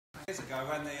Years ago,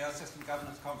 when the System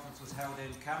Governance Conference was held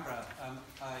in Canberra,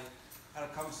 I had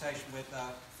a conversation with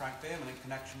Frank Bierman in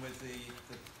connection with the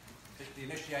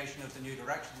initiation of the New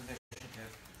Directions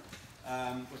Initiative,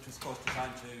 which was, of course,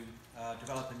 designed to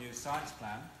develop a new science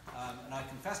plan. And I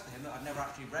confessed to him that I'd never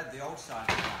actually read the old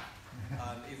science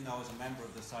plan, even though I was a member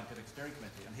of the Scientific Steering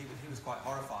Committee, and he was quite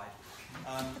horrified.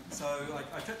 So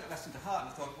I took that lesson to heart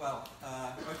and I thought, well,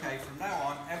 okay, from now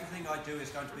on, everything I do is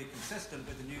going to be consistent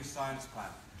with the new science plan.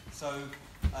 So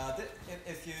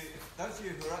if those of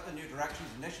you who are at the New Directions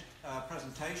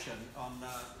presentation on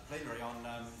plenary on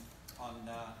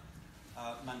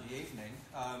Monday evening,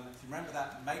 if you remember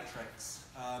that matrix,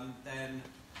 then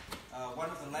one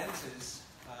of the lenses,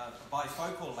 a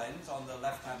bifocal lens on the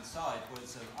left-hand side,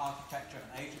 was architecture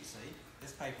and agency.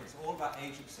 This paper is all about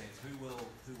agency. It's who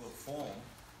will form.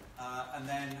 And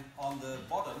then on the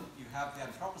bottom, you have the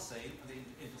Anthropocene, and the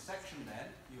intersection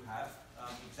then, you have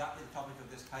exactly the topic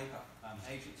of this paper,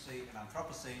 agency and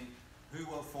Anthropocene, who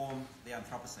will form the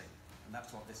Anthropocene. And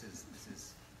that's what this is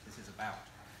about.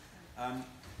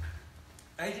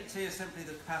 Agency is simply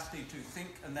the capacity to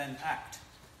think and then act.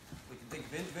 We can think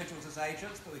of individuals as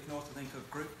agents, but we can also think of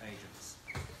group agents.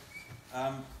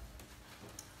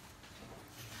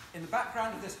 In the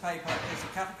background of this paper is a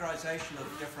categorization of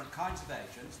different kinds of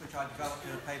agents, which I developed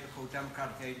in a paper called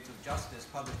Democratic Agents of Justice,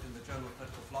 published in the Journal of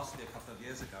Political Philosophy a couple of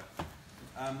years ago.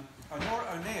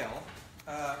 Honora O'Neill,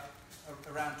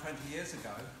 around 20 years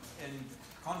ago, in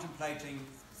contemplating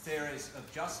theories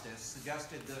of justice,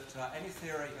 suggested that any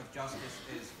theory of justice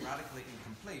is radically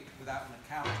incomplete without an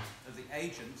account of the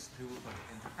agents who will put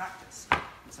it into practice.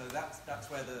 And so that's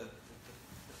where the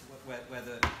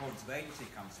importance of agency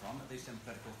comes from, at least in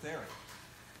political theory.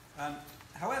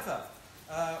 However,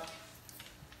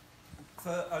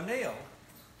 for O'Neill,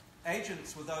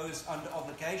 agents were those under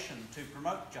obligation to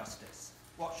promote justice.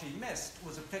 What she missed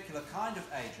was a particular kind of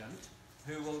agent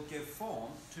who will give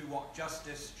form to what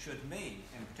justice should mean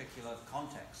in particular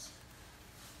contexts.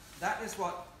 That is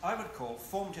what I would call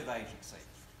formative agency.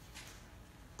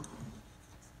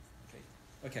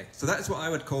 Okay, so that is what I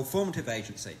would call formative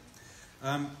agency.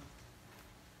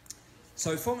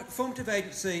 So formative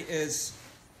agency is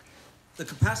the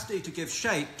capacity to give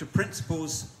shape to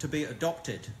principles to be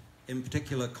adopted in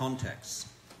particular contexts.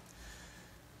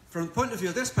 From the point of view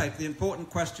of this paper, the important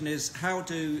question is how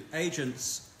do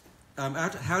agents give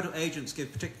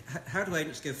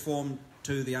form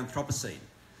to the Anthropocene?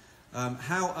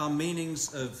 How are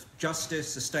meanings of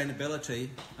justice, sustainability,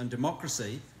 and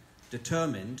democracy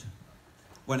determined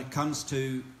when it comes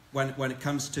to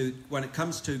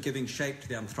giving shape to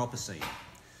the Anthropocene?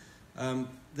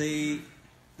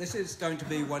 This is going to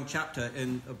be one chapter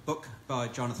in a book by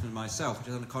Jonathan and myself, which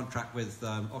is on a contract with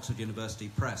Oxford University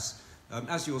Press.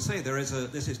 As you will see,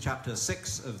 this is chapter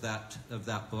 6 of that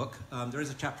book. There is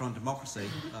a chapter on democracy,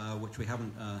 which we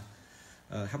haven't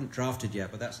drafted yet,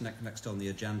 but that's next on the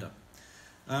agenda.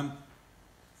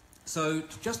 So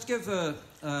just to give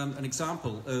an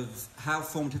example of how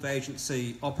formative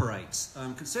agency operates,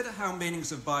 consider how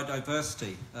meanings of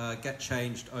biodiversity get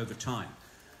changed over time.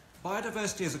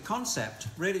 Biodiversity as a concept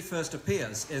really first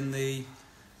appears in the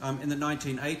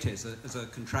 1980s as a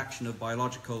contraction of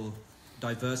biological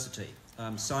diversity.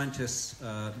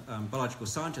 Biological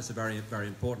scientists are very, very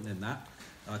important in that.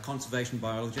 Conservation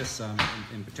biologists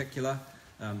in particular.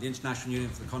 The International Union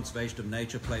for the Conservation of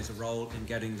Nature plays a role in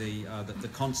getting the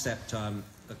concept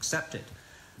accepted.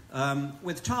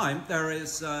 With time, there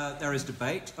is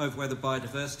debate over whether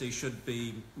biodiversity should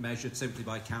be measured simply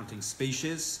by counting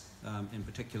species in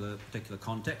particular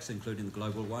contexts, including the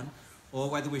global one, or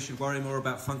whether we should worry more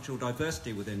about functional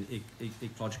diversity within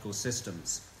ecological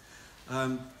systems.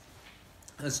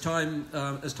 As time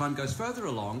goes further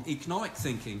along, economic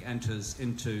thinking enters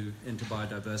into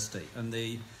biodiversity, and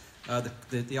the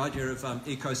idea of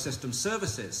ecosystem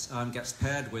services gets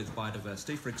paired with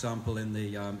biodiversity. For example, in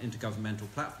the Intergovernmental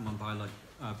Platform on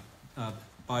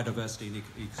Biodiversity and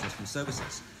Ecosystem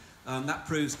Services. That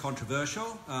proves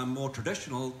controversial. More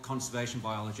traditional conservation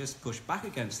biologists push back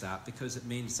against that because it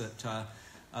means that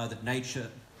nature.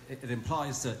 It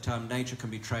implies that nature can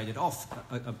be traded off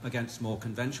against more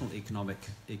conventional economic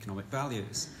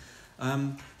values.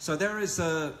 So there is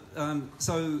and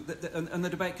the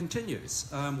debate continues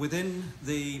within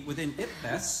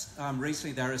IPBES.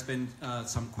 Recently, there has been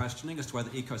some questioning as to whether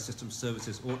ecosystem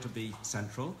services ought to be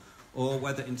central, or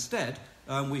whether instead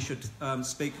we should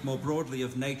speak more broadly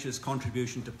of nature's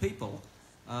contribution to people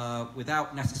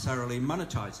without necessarily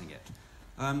monetizing it.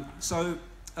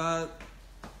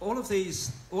 All of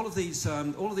these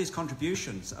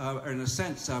contributions are, in a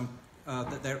sense,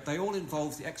 they all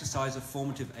involve the exercise of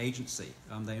formative agency.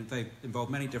 They involve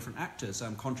many different actors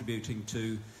contributing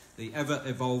to the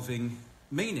ever-evolving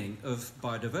meaning of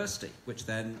biodiversity, which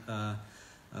then,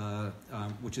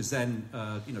 is then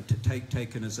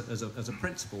taken as a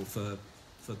principle for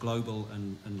global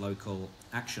and local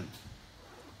action.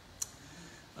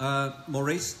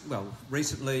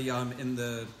 Recently in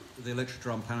the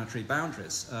literature on planetary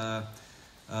boundaries,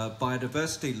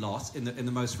 biodiversity loss, in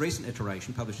the most recent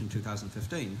iteration, published in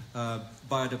 2015,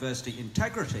 biodiversity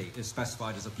integrity is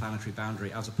specified as a planetary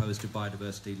boundary as opposed to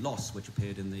biodiversity loss, which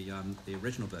appeared in the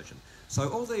original version. So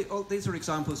all these are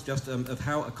examples just of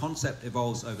how a concept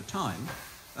evolves over time,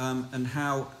 and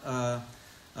how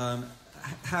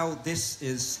this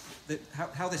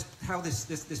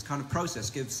kind of process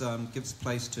gives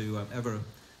place to ever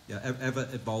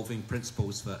evolving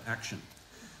principles for action.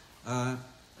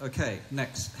 Okay,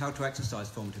 next, how to exercise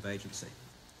formative agency.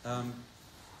 Okay,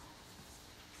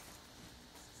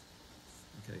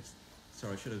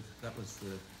 sorry, that was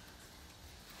the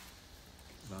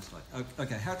last slide.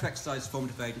 Okay, how to exercise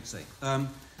formative agency.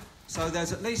 So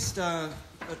there's at least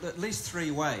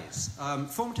 3 ways.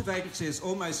 Formative agency is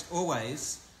almost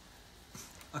always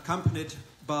accompanied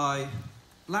by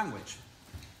language.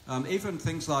 Even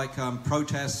things like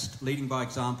protest, leading by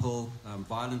example,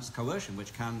 violence, coercion,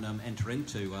 which can enter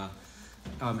into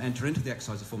the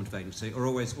exercise of formative agency, are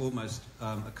always almost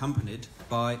accompanied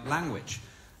by language.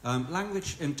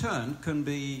 Language, in turn, can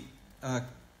be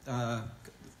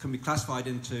classified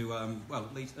into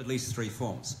at least 3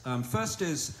 forms. First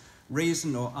is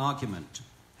reason or argument,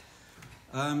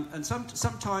 and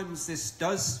sometimes this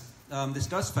does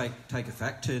take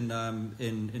effect in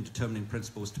determining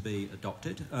principles to be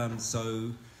adopted.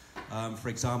 For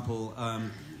example,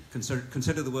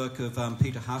 consider the work of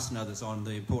Peter Haas and others on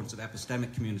the importance of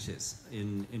epistemic communities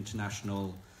in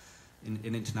international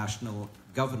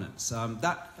governance.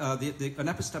 The idea of an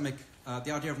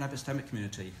epistemic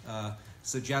community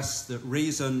suggests that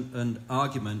reason and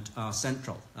argument are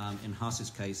central. In Haas's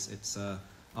case, it's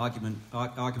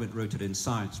argument rooted in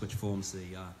science, which forms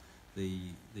the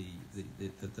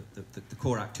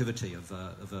core activity of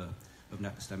an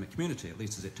epistemic community, at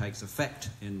least as it takes effect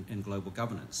in global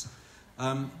governance.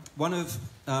 One of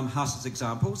Haas's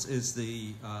examples is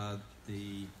the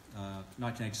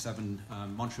 1987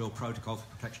 Montreal Protocol for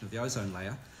Protection of the Ozone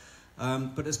Layer.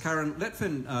 But as Karen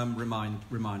Litvin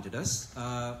reminded us,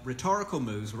 rhetorical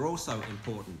moves were also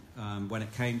important when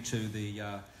it came to the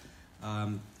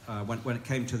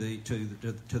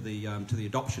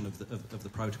adoption of the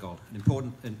protocol,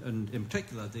 and in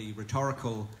particular the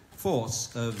rhetorical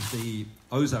force of the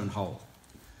ozone hole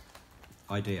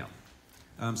idea.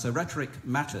 So rhetoric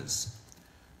matters.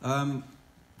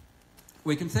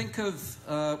 We can think of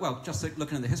just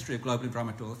looking at the history of global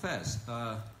environmental affairs.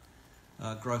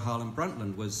 Gro Harlem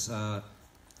Brundtland was a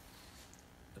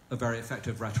very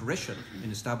effective rhetorician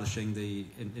in establishing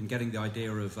in getting the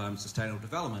idea of sustainable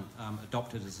development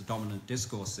adopted as a dominant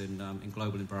discourse in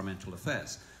global environmental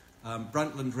affairs.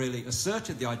 Brundtland really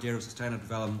asserted the idea of sustainable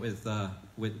development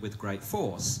with great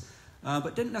force,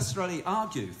 but didn't necessarily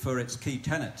argue for its key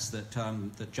tenets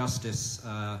that justice,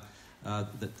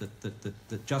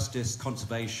 justice,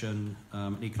 conservation,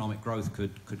 and economic growth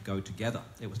could go together.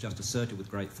 It was just asserted with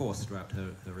great force throughout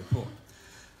her report.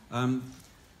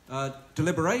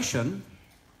 Deliberation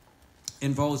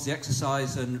involves the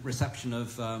exercise and reception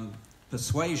of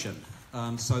persuasion.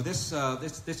 Whereas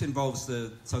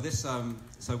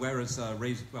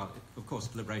reason, of course,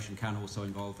 deliberation can also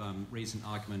involve reason,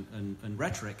 argument, and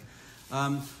rhetoric.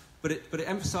 But it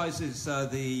emphasises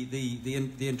the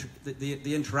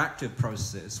interactive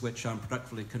processes which can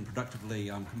productively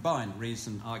combine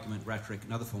reason, argument, rhetoric,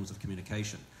 and other forms of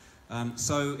communication. Can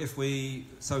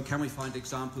we find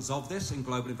examples of this in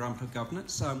global environmental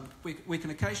governance? We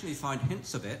can occasionally find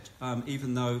hints of it,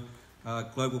 even though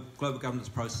global governance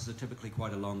processes are typically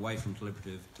quite a long way from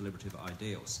deliberative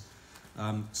ideals.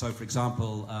 For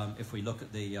example, if we look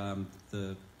at the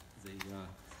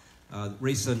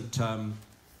recent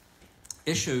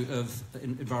issue of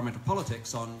environmental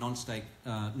politics on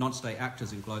non-state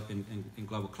actors in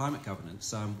global climate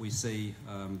governance, we see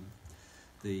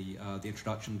the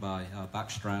introduction by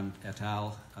Backstrand et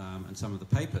al. And some of the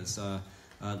papers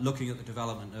looking at the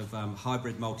development of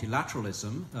hybrid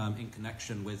multilateralism in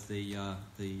connection with the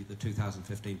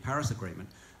 2015 Paris Agreement,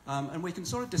 and we can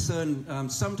sort of discern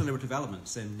some deliberative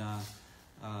elements in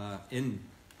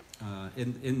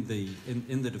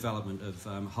the development of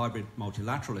hybrid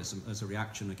multilateralism as a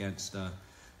reaction against a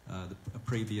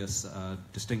previous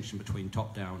distinction between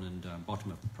top-down and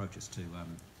bottom-up approaches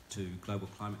to global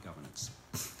climate governance.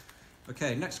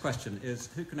 Okay, next question is,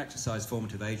 who can exercise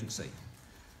formative agency?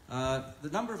 The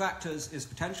number of actors is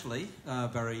potentially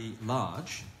very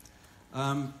large,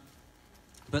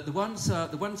 but the ones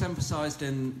emphasised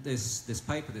in this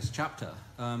paper, this chapter,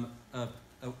 are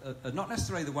not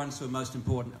necessarily the ones who are most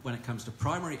important when it comes to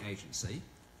primary agency.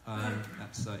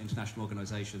 That's international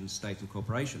organisations, states and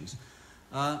corporations.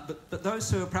 But those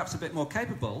who are perhaps a bit more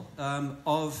capable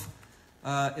of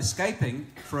escaping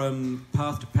from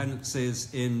path dependencies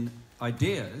in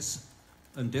ideas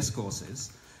and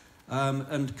discourses,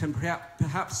 and can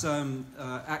perhaps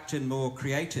act in more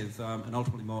creative and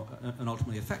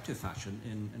ultimately effective fashion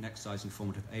in exercising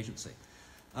formative agency.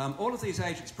 All of these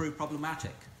agents prove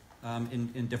problematic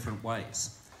in different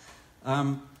ways.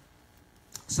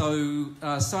 So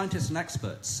scientists and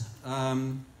experts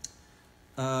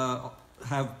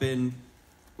have been,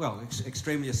 well,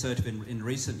 extremely assertive in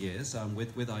recent years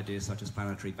with ideas such as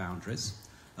planetary boundaries.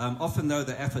 Often, though,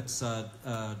 their efforts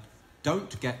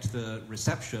don't get the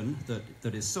reception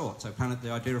that is sought. So the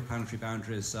idea of planetary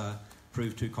boundaries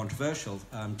proved too controversial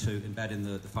to embed in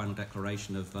the final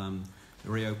declaration of the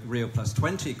Rio Plus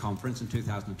 20 conference in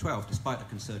 2012, despite a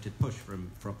concerted push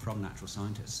from natural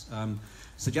scientists,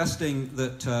 suggesting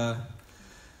that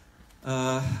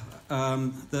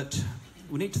that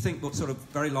we need to think sort of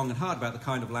very long and hard about the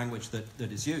kind of language that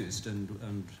is used and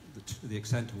the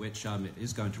extent to which it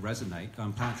is going to resonate.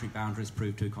 Planetary boundaries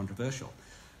prove too controversial.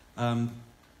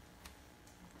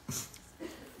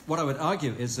 What I would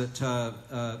argue is that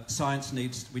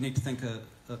we need to think a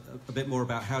bit more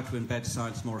about how to embed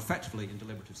science more effectively in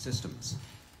deliberative systems.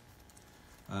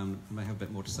 I may have a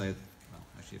bit more to say. Well,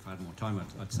 actually, if I had more time,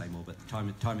 I'd say more, but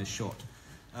time is short.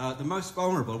 The most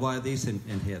vulnerable, why are these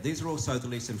in here? These are also the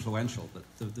least influential, but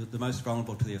the most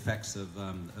vulnerable to the effects of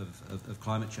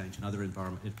climate change and other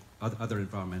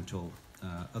environmental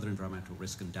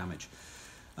risk and damage.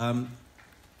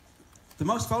 The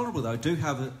most vulnerable, though, do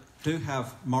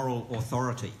have moral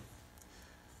authority.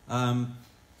 My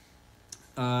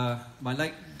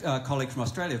late colleague from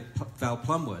Australia, Val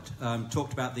Plumwood,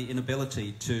 talked about the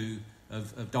inability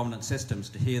of dominant systems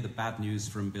to hear the bad news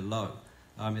from below.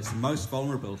 It's the most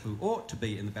vulnerable who ought to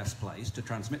be in the best place to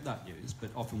transmit that news,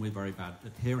 but often we're very bad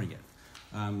at hearing it.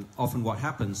 Often what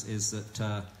happens is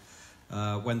that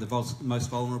when the most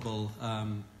vulnerable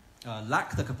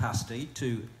lack the capacity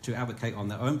to advocate on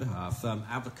their own behalf,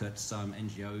 advocates,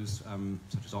 NGOs,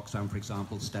 such as Oxfam, for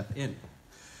example, step in.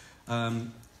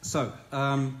 Time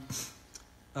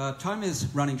is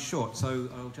running short, so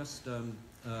I'll just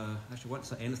actually won't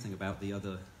say anything about the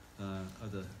other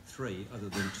three, other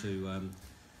than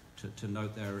to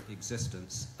note their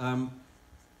existence.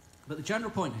 But the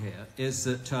general point here is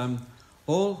that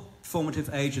all formative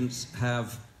agents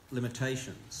have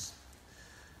limitations.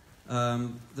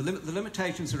 The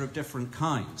limitations are of different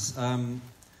kinds.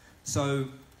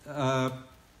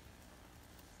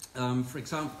 For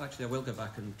example, actually I will go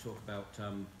back and talk about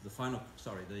the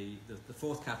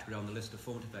fourth category on the list of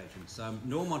formative agents,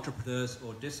 norm entrepreneurs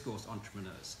or discourse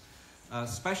entrepreneurs,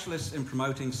 specialists in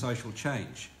promoting social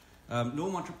change.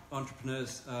 Norm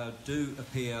entrepreneurs do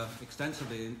appear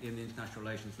extensively in the international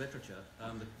relations literature.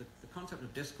 The concept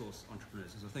of discourse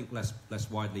entrepreneurs is, I think, less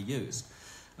widely used.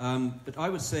 But I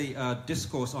would see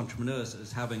discourse entrepreneurs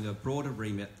as having a broader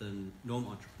remit than norm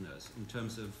entrepreneurs in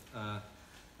terms of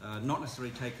not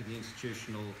necessarily taking the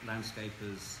institutional landscape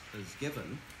as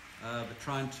given, but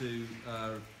trying to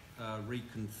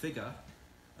reconfigure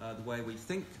the way we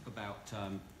think about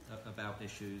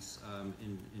issues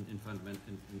in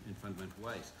fundamental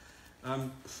ways.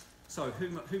 So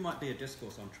who might be a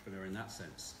discourse entrepreneur in that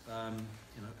sense?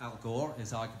 Al Gore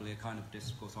is arguably a kind of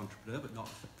discourse entrepreneur, but not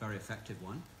a very effective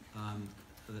one.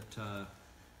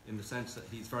 In the sense that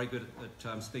he's very good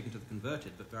at speaking to the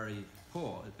converted, but very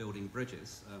poor at building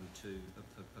bridges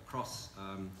across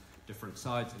different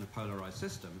sides in a polarized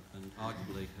system, and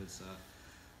arguably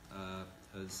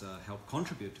has helped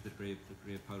contribute to the degree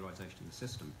of polarization in the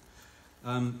system.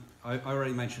 I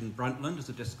already mentioned Brundtland as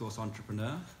a discourse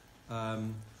entrepreneur.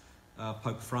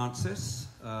 Pope Francis,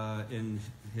 in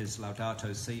his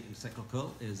Laudato Si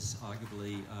encyclical, is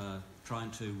arguably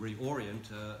trying to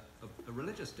reorient a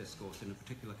religious discourse in a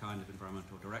particular kind of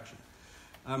environmental direction.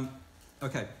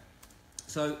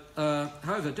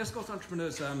 However, discourse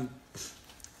entrepreneurs are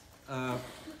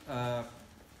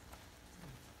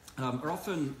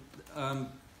often,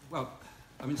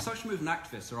 social movement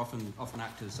activists are often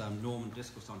act as norm and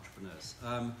discourse entrepreneurs,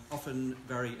 often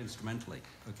very instrumentally.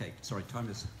 Okay, sorry, time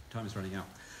is running out.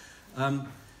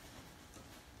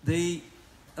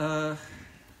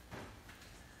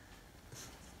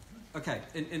 Okay,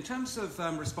 in terms of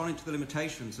responding to the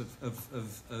limitations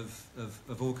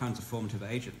of all kinds of formative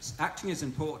agents, acting is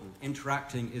important,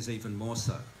 interacting is even more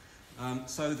so.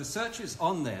 So the search is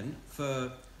on then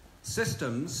for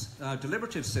systems,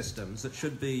 deliberative systems that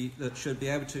should be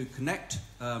able to connect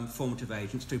formative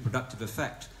agents to productive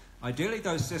effect. Ideally,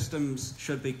 those systems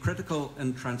should be critical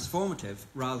and transformative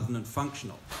rather than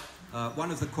functional.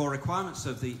 One of the core requirements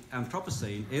of the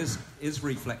Anthropocene is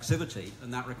reflexivity,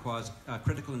 and that requires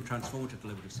critical and transformative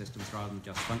deliberative systems rather than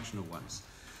just functional ones.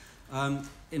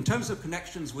 In terms of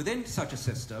connections within such a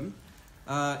system,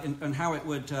 and how it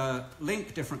would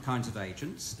link different kinds of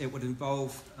agents, it would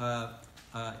involve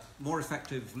more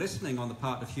effective listening on the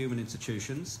part of human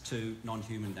institutions to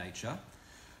non-human nature.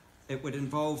 It would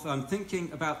involve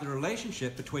thinking about the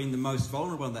relationship between the most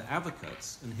vulnerable and the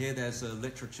advocates, and here there's a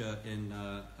literature in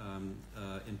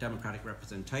democratic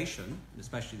representation,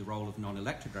 especially the role of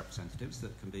non-elected representatives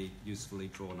that can be usefully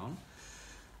drawn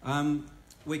on.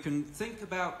 We can think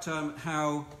about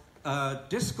how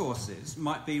discourses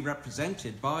might be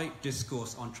represented by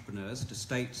discourse entrepreneurs to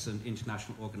states and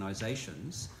international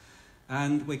organizations.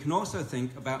 And we can also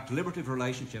think about deliberative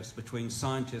relationships between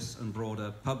scientists and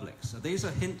broader publics. So these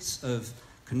are hints of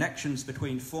connections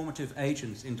between formative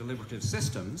agents in deliberative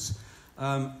systems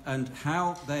and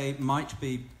how they might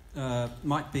be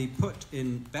put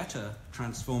in better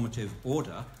transformative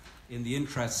order in the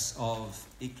interests of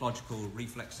ecological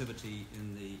reflexivity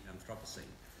in the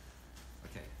Anthropocene.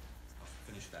 Okay, I'll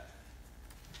finish that.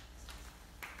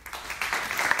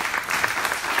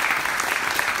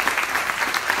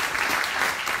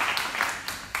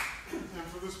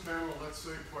 Panel, let's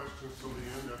save questions till the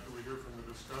end after we hear from the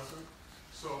discussant.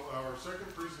 So our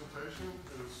second presentation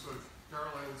is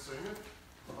Carole-Anne Sénit,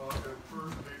 and her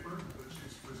paper that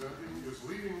she's presenting is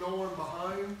Leaving No One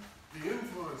Behind, the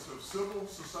Influence of Civil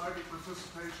Society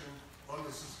Participation on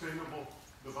the Sustainable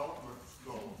Development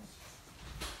Goals.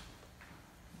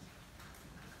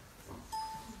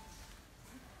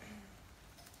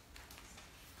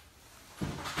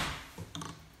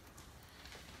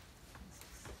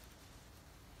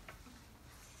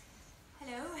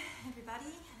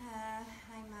 Everybody,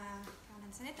 I'm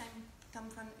Carole-Anne Sénit. I come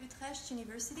from Utrecht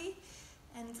University,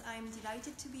 and I'm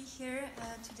delighted to be here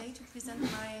today to present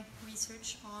my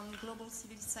research on global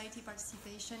civil society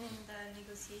participation in the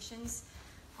negotiations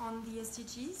on the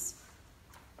SDGs.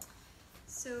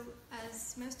 So,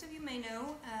 as most of you may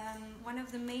know, one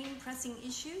of the main pressing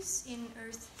issues in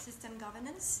Earth system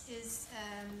governance is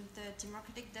the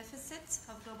democratic deficit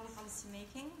of global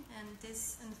policymaking, and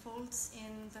this unfolds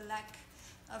in the lack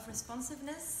of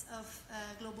responsiveness of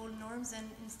global norms and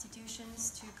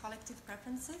institutions to collective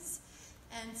preferences,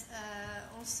 and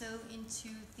also into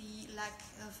the lack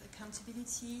of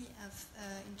accountability of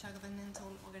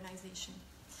intergovernmental organization.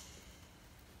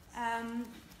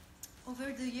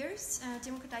 Over the years,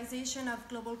 democratization of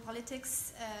global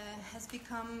politics has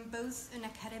become both an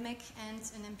academic and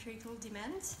an empirical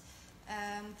demand.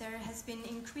 There has been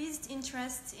increased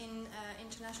interest in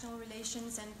international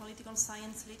relations and political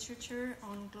science literature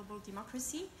on global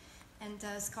democracy, and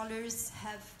scholars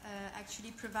have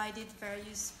actually provided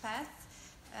various paths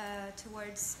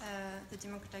towards the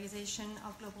democratization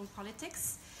of global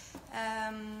politics.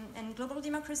 And global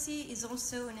democracy is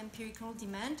also an empirical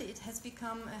demand. It has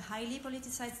become a highly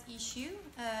politicized issue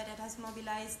that has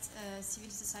mobilized civil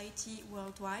society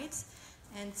worldwide,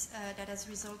 and that has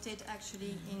resulted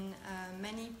actually in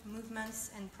many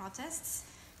movements and protests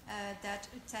that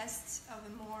attest of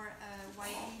a more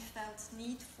widely felt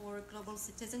need for global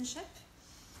citizenship.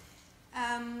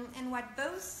 And what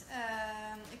both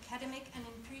academic and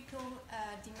empirical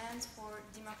demands for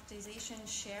democratization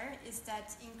share is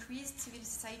that increased civil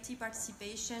society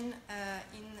participation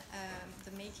in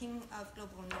the making of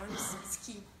global norms is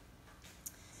key.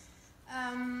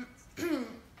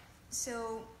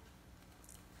 So,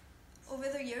 over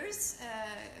the years,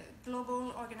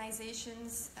 global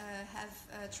organizations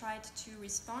have tried to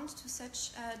respond to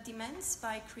such demands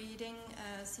by creating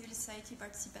civil society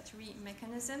participatory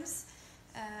mechanisms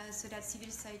so that civil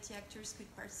society actors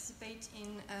could participate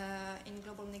in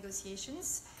global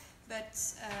negotiations. But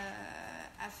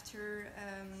after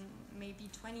maybe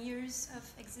 20 years of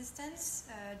existence,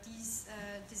 these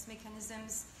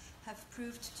mechanisms have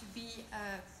proved to be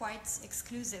quite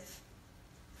exclusive.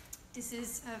 This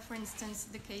is, for instance,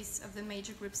 the case of the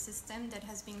major group system that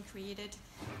has been created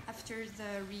after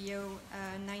the Rio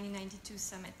 1992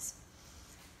 summit.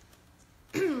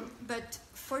 But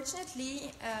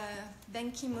fortunately,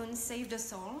 Ban Ki-moon saved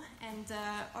us all and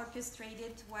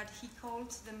orchestrated what he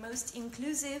called the most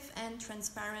inclusive and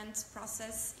transparent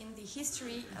process in the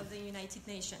history of the United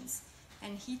Nations.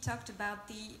 and he talked about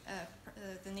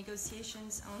the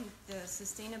negotiations on the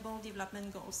Sustainable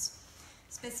Development Goals.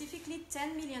 Specifically,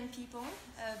 10 million people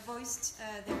voiced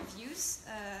their views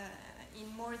in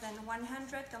more than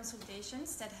 100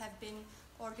 consultations that have been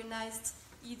organized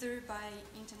either by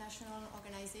international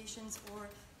organizations or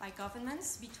by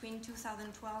governments between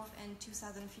 2012 and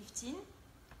 2015.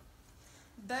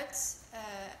 But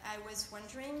I was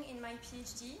wondering in my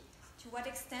PhD to what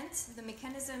extent the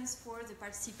mechanisms for the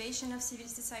participation of civil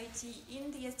society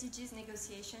in the SDGs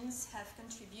negotiations have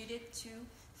contributed to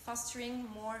fostering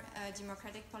more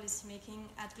democratic policymaking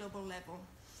at global level.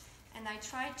 And I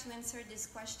tried to answer this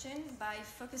question by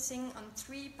focusing on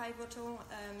three pivotal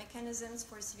mechanisms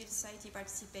for civil society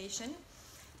participation.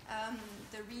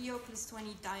 The Rio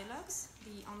 +20 dialogues,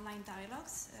 the online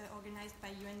dialogues organized by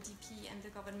UNDP and the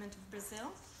government of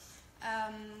Brazil.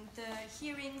 The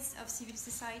hearings of civil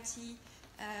society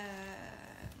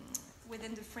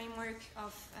within the framework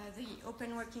of the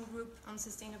Open Working Group on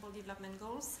Sustainable Development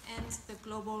Goals and the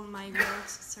Global My World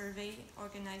survey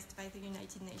organized by the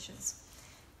United Nations.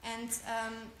 And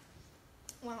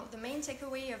well, the main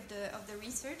takeaway of the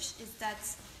research is that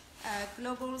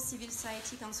global civil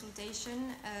society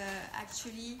consultation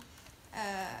actually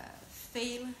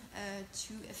fail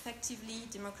to effectively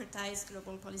democratize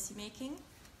global policymaking.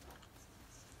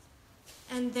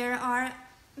 And there are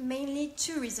mainly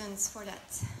two reasons for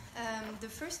that. The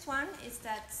first one is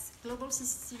that global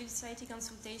civil society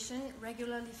consultation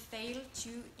regularly fail to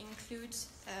include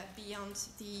beyond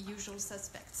the usual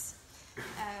suspects.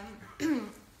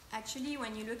 Actually,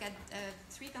 when you look at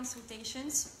three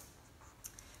consultations,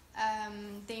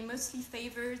 they mostly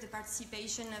favor the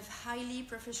participation of highly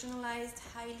professionalized,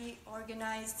 highly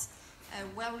organized,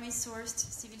 well-resourced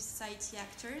civil society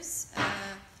actors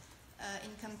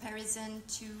in comparison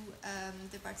to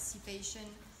the participation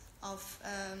of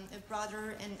a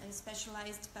broader and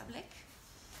specialized public.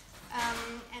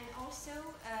 And also,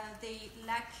 they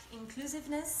lack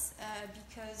inclusiveness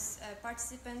because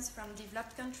participants from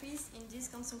developed countries in these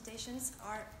consultations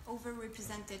are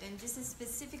overrepresented. And this is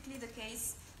specifically the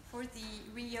case for the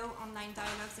Rio online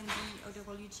dialogues and the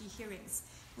OWG hearings.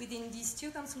 Within these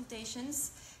two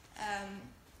consultations,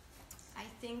 I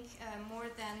think more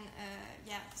than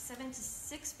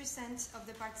 76% of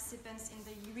the participants in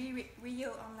the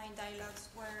Rio online dialogues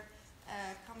were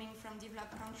coming from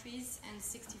developed countries and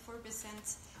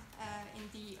 64% in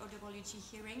the OWG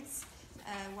hearings,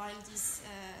 while this,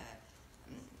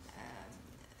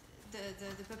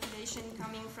 the population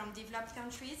coming from developed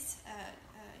countries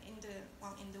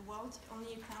in the world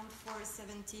only account for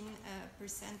 17%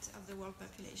 of the world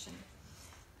population.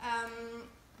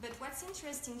 But what's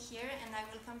interesting here, and I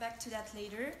will come back to that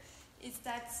later, is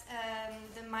that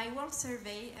the My World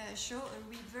survey show a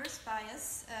reverse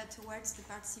bias towards the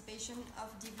participation of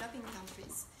developing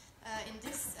countries. In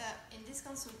this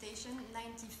consultation,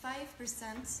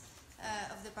 95%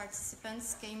 of the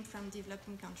participants came from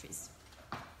developing countries.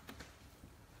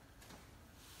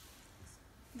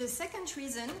 The second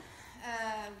reason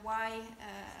why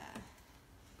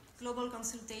global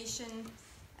consultation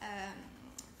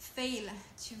fail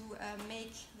to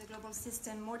make the global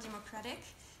system more democratic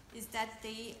is that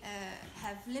they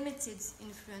have limited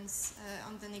influence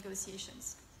on the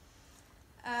negotiations.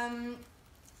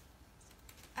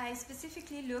 I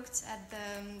specifically looked at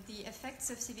the effects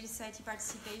of civil society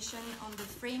participation on the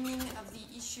framing of the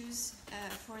issues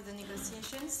for the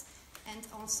negotiations and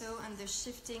also on the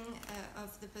shifting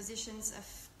of the positions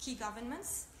of key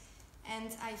governments.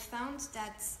 And I found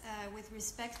that with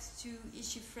respect to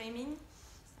issue framing,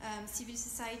 civil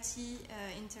society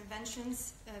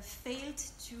interventions failed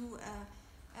to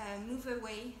move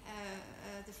away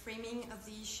the framing of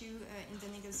the issue in the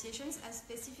negotiations. I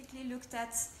specifically looked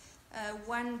at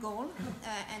one goal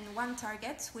and one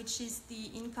target, which is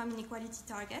the income inequality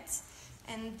target.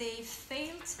 And they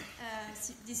failed,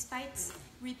 despite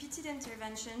repeated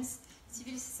interventions,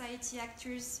 civil society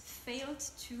actors failed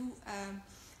to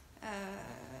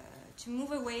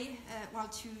move away,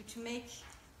 to make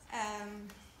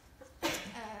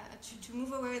to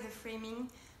move away the framing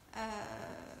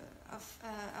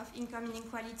of income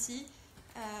inequality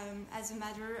as a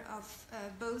matter of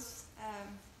both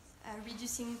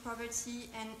reducing poverty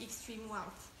and extreme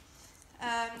wealth.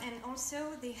 And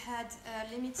also they had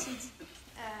limited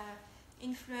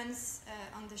influence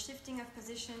on the shifting of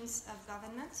positions of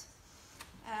government.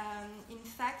 In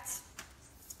fact,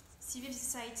 civil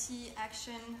society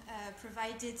action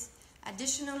provided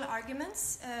additional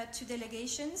arguments to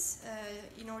delegations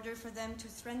in order for them to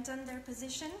strengthen their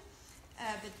position,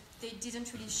 but they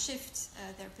didn't really shift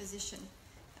their position.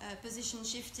 Position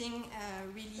shifting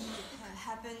really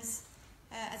happens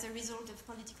as a result of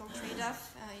political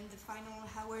trade-off in the final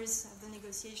hours of the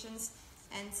negotiations,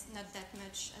 and not that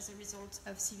much as a result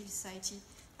of civil society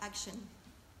action.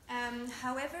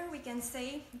 However, we can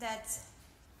say that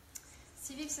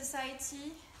civil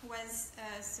society was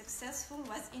successful,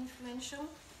 was influential,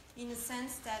 in the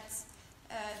sense that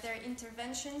their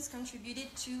interventions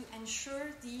contributed to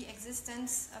ensure the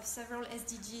existence of several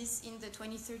SDGs in the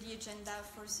 2030 Agenda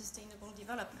for Sustainable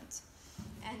Development.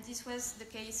 And this was the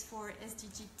case for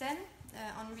SDG 10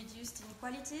 on reduced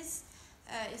inequalities,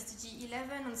 SDG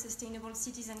 11 on sustainable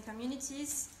cities and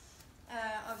communities,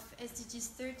 of SDGs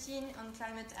 13 on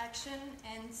climate action,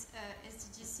 and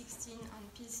SDG 16 on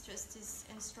peace, justice,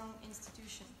 and strong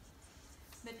institutions.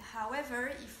 But however,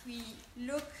 if we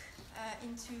look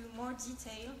into more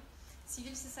detail,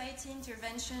 civil society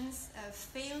interventions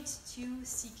failed to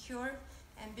secure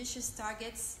ambitious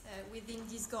targets within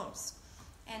these goals.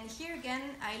 And here again,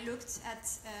 I looked at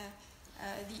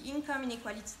the income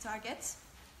inequality target,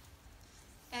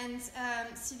 and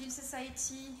civil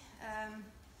society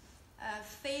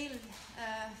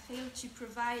failed to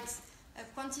provide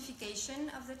a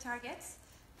quantification of the targets,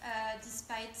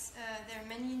 despite there are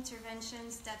many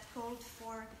interventions that called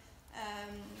for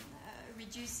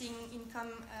reducing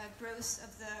income growth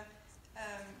of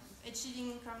the,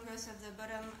 achieving income growth of the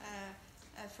bottom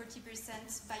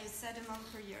 40% by a set amount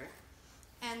per year.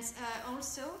 And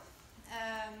also,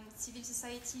 civil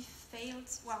society failed,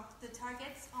 well, the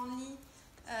target only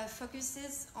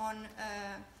focuses on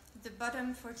the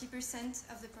bottom 40%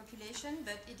 of the population,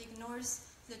 but it ignores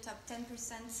the top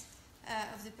 10%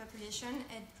 of the population,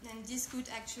 and this could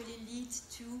actually lead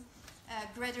to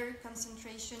greater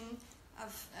concentration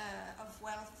of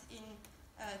wealth in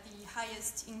the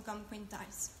highest income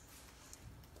quintiles.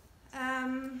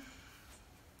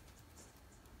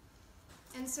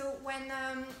 And so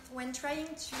when trying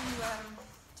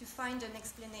to find an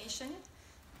explanation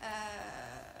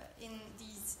in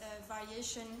these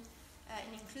variation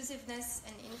in inclusiveness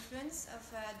and influence of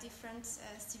different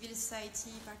civil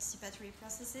society participatory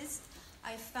processes,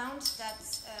 I found that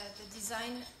the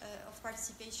design of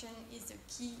participation is a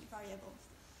key variable.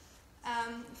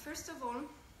 First of all,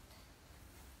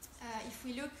 if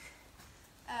we look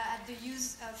at the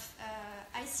use of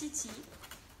ICT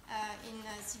in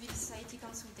civil society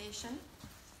consultation,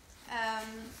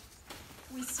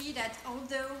 we see that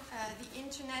although the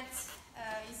internet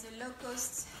is a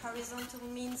low-cost horizontal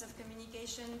means of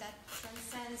communication that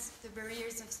transcends the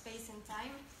barriers of space and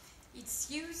time,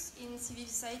 its use in civil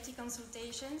society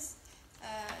consultations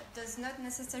does not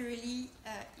necessarily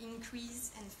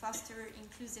increase and foster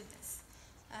inclusiveness.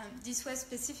 This was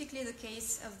specifically the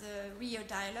case of the Rio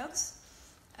dialogues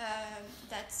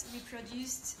that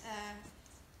reproduced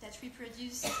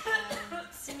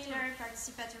similar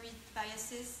participatory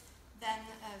biases than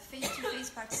face-to-face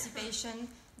participation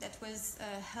that was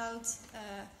held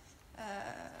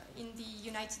in the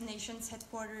United Nations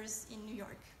headquarters in New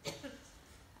York.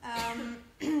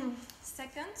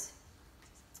 Second,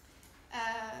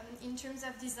 in terms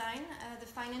of design, the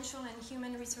financial and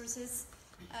human resources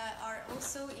are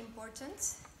also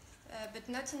important, but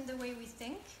not in the way we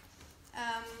think.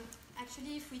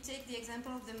 Actually, if we take the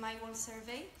example of the My World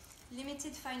survey,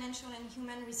 limited financial and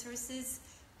human resources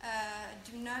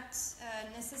do not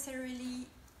necessarily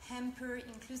hamper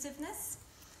inclusiveness.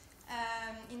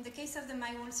 In the case of the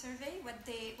My World survey, what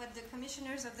the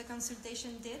commissioners of the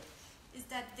consultation did is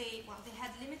that they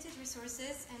had limited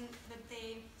resources, but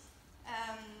they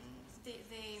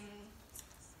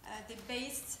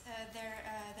based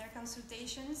their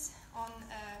consultations on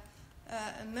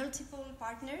multiple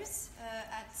partners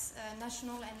at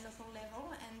national and local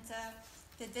level, and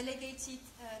they delegated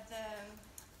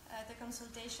the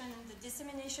consultation and the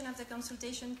dissemination of the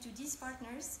consultation to these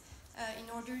partners in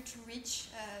order to reach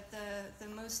the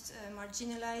most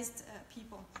marginalized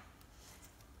people.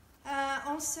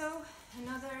 Also,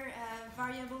 another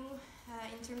variable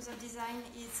in terms of design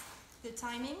is the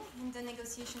timing in the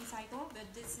negotiation cycle, but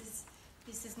this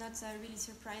is not really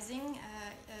surprising.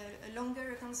 A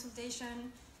longer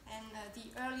consultation, and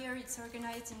the earlier it's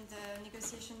organized in the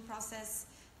negotiation process,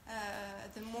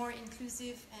 the more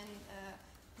inclusive and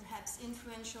perhaps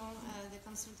influential the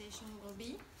consultation will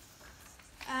be.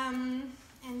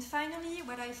 And finally,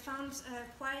 what I found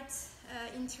quite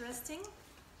interesting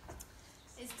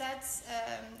is that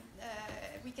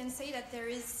we can say that there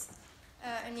is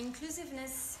an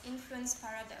inclusiveness influence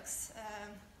paradox.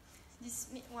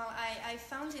 I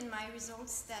found in my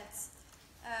results that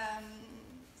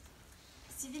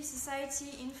civil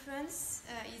society influence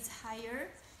is higher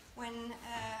when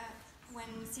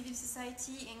civil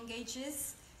society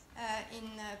engages in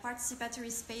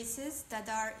participatory spaces that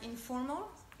are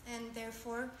informal and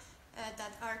therefore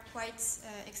that are quite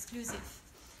exclusive.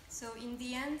 So in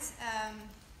the end,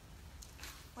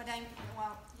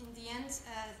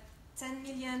 10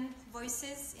 million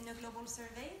voices in a global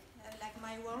survey, like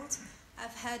my world,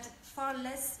 have had far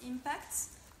less impact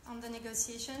on the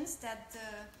negotiations that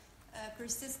the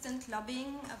persistent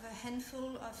lobbying of a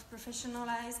handful of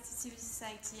professionalized civil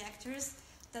society actors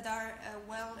that are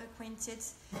well acquainted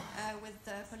with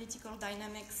the political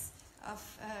dynamics of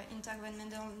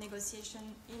intergovernmental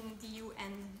negotiation in the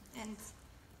UN. And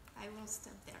I will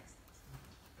stop there.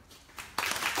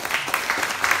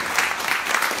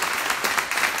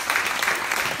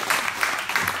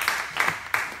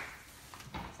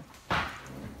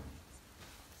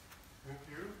 Thank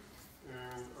you.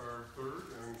 And our third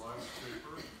and last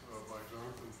paper by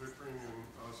Jonathan Pickering and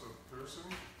Persson,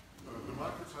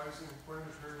 Democratizing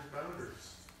Planetary Boundaries.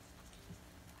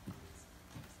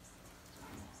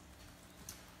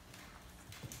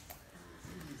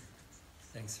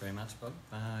 Thanks very much, Bob.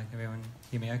 Can everyone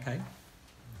hear me okay?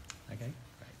 Okay,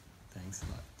 great. Thanks a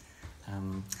lot.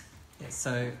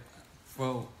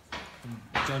 Well,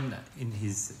 John, in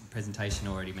his presentation,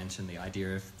 already mentioned the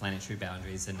idea of planetary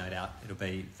boundaries, and no doubt it'll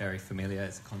be very familiar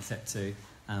as a concept to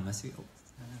most of you.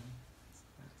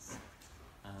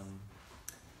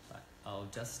 But I'll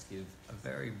just give a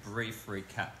very brief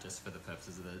recap just for the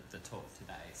purposes of the talk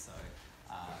today.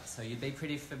 So you'd be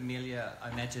pretty familiar, I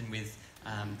imagine, with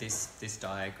this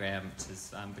diagram, which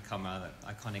has become rather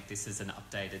iconic. This is an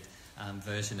updated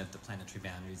version of the planetary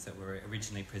boundaries that were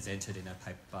originally presented in a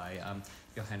paper by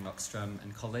Johan Rockström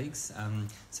and colleagues.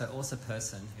 So also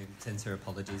Persson, who sends her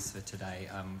apologies for today,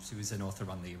 she was an author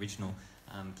on the original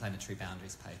planetary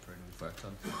boundaries paper, and we've worked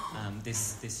on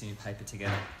this new paper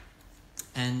together.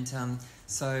 And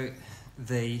so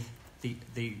the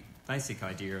basic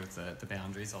idea of the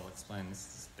boundaries, I'll explain this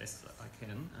as best that I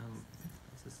can,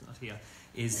 this is not here,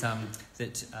 is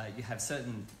that you have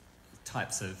certain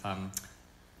types of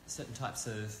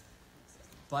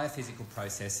biophysical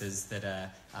processes that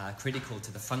are critical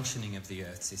to the functioning of the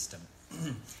Earth system.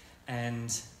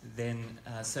 And then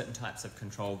certain types of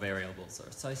control variables are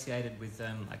associated with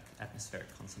them, like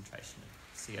atmospheric concentration of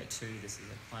CO2, this is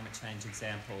a climate change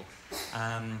example,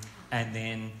 and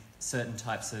then certain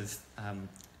types of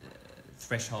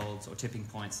thresholds or tipping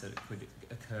points that could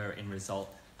occur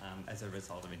as a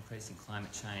result of increasing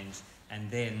climate change, and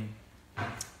then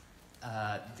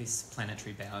this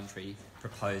planetary boundary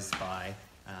proposed by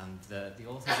the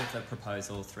authors of the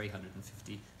proposal,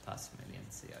 350 parts per million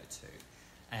CO2,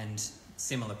 and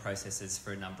similar processes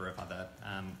for a number of other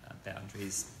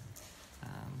boundaries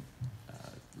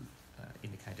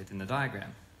indicated in the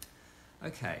diagram.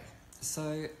 Okay,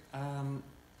 so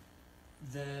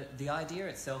the idea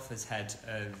itself has had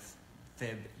a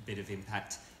fair bit of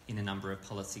impact in a number of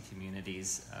policy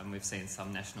communities. We've seen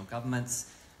some national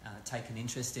governments take an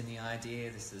interest in the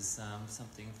idea. This is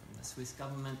something from the Swiss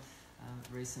government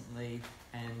recently,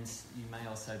 and you may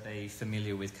also be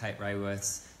familiar with Kate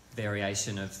Raworth's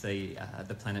variation of the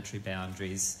planetary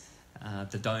boundaries,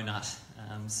 the donut.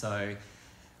 So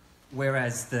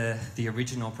whereas the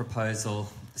original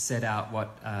proposal set out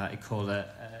what it called a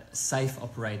safe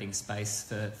operating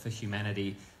space for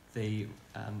humanity, the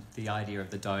idea of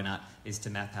the donut is to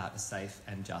map out a safe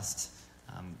and just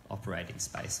operating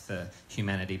space for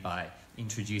humanity by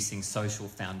introducing social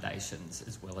foundations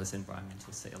as well as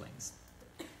environmental ceilings.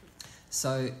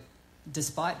 So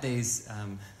despite these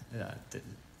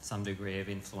some degree of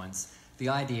influence, the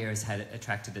idea has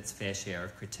attracted its fair share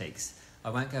of critiques. I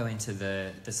won't go into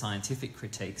the scientific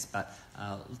critiques, but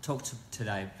I'll talk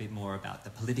today a bit more about the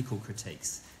political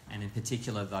critiques, and in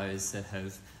particular those that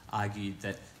have argued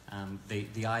that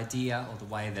the idea or the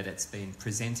way that it's been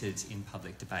presented in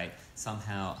public debate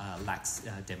somehow lacks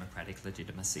democratic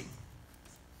legitimacy.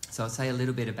 So I'll say a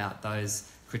little bit about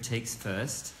those critiques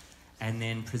first, and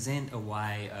then present a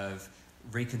way of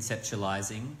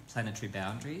reconceptualising planetary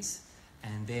boundaries,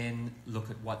 and then look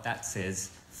at what that says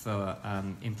for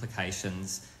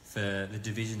implications for the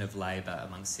division of labour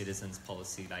among citizens,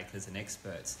 policymakers and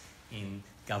experts in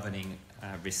governing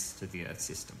risks to the Earth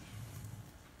system.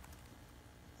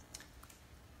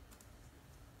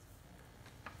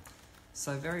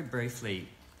 So very briefly,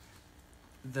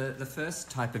 the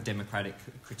first type of democratic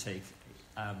critique,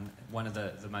 one of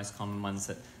the most common ones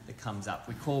that comes up,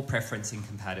 we call preference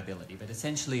incompatibility, but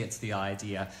essentially it's the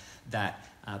idea that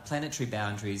planetary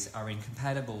boundaries are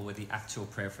incompatible with the actual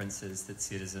preferences that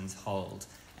citizens hold,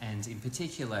 and in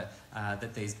particular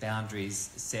that these boundaries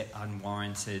set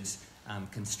unwarranted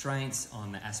constraints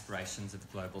on the aspirations of the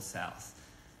global south.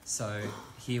 So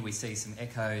here we see some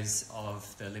echoes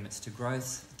of the limits to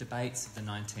growth debates of the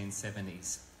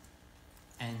 1970s.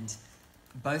 And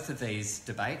both of these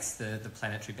debates, the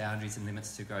planetary boundaries and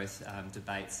limits to growth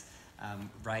debates,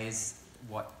 raise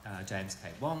what James K.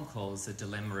 Wong calls the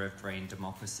dilemma of green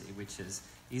democracy, which is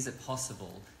it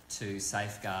possible to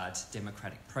safeguard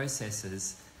democratic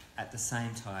processes at the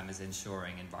same time as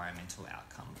ensuring environmental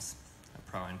outcomes,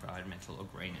 pro-environmental or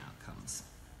green outcomes?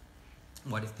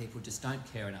 What if people just don't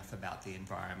care enough about the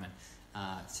environment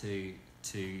to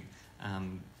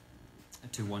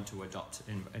want to adopt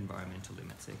environmental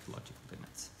limits, ecological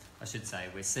limits? I should say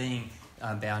we're seeing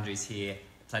boundaries here,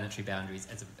 planetary boundaries,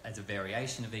 as a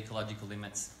variation of ecological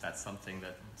limits. That's something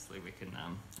that obviously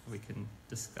we can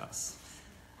discuss.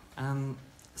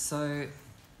 So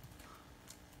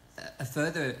a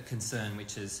further concern,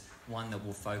 which is one that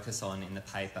we'll focus on in the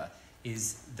paper,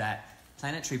 is that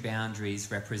planetary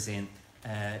boundaries represent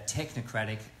a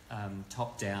technocratic,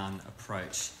 top-down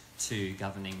approach to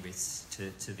governing risks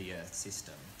to the Earth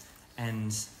system.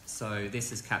 And so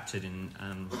this is captured in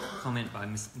a comment by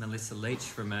Melissa Leach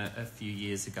from a few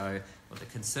years ago, or the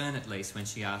concern at least, when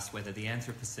she asked whether the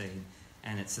Anthropocene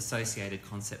and its associated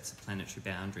concepts of planetary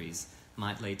boundaries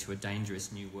might lead to a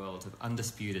dangerous new world of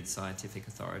undisputed scientific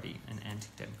authority and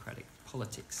anti-democratic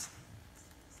politics.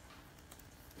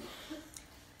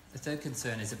 The third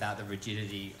concern is about the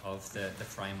rigidity of the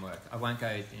framework. I won't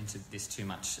go into this too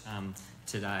much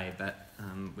today, but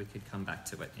we could come back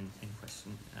to it in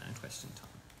question time.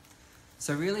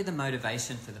 So really the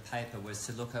motivation for the paper was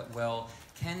to look at, well,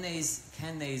 can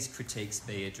these critiques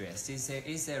be addressed?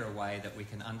 Is there a way that we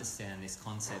can understand this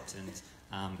concept and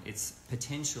its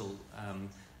potential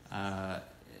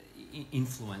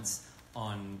influence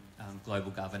on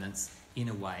global governance in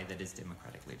a way that is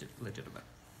democratically legitimate?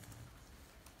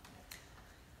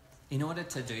 In order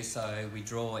to do so, we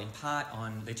draw in part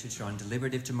on literature on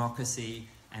deliberative democracy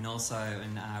and also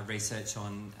in research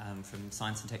on from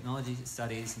science and technology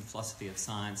studies and philosophy of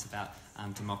science about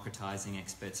democratising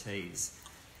expertise.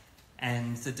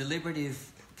 And the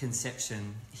deliberative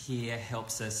conception here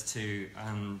helps us to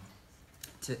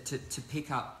pick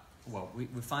up, well, we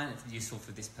find it useful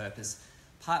for this purpose,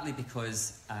 partly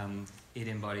because it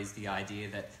embodies the idea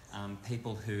that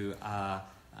people who are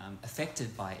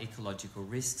affected by ecological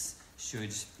risks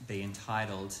should be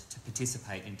entitled to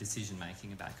participate in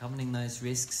decision-making about governing those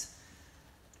risks.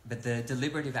 But the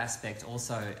deliberative aspect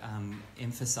also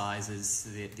emphasises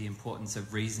the importance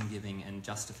of reason-giving and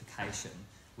justification,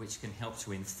 which can help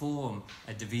to inform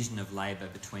a division of labour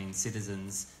between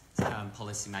citizens,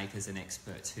 policymakers and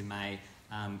experts who may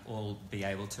all be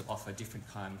able to offer different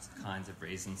kinds of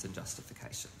reasons and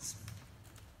justifications.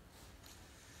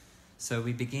 So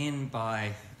we begin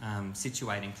by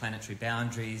situating planetary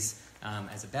boundaries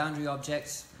as a boundary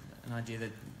object, an idea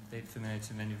that is familiar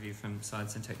to many of you from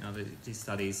science and technology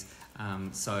studies.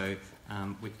 An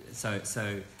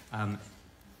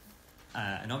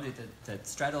object that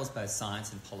straddles both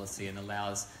science and policy and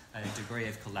allows a degree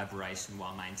of collaboration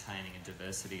while maintaining a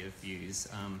diversity of views.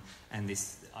 And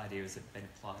this idea has been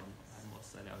applied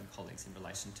also to our own colleagues in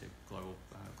relation to global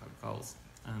goals.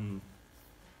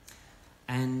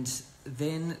 And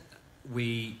then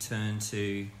we turn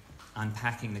to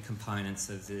unpacking the components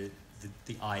of the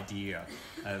idea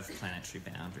of planetary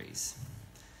boundaries.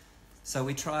 So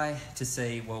we try to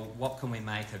see, well, what can we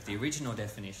make of the original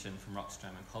definition from Rockstrom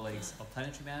and colleagues of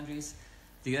planetary boundaries,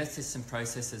 the Earth system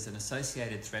processes and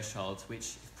associated thresholds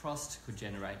which, if crossed, could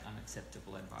generate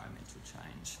unacceptable environmental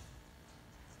change.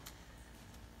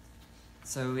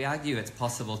 So we argue it's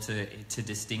possible to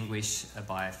distinguish a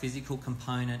biophysical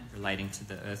component relating to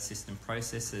the Earth system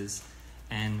processes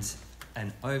and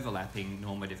an overlapping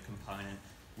normative component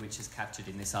which is captured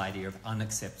in this idea of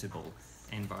unacceptable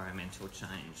environmental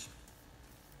change.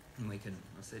 And we can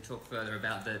also talk further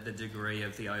about the degree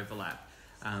of the overlap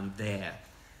there.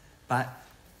 But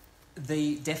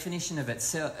the definition of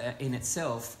itself in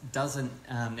itself doesn't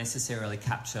necessarily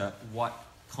capture what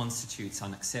constitutes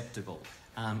unacceptable.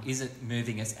 Is it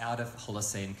moving us out of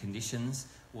Holocene conditions?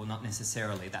 Well, not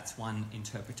necessarily. That's one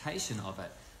interpretation of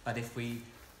it. But if we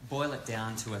boil it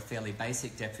down to a fairly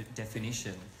basic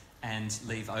definition and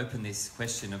leave open this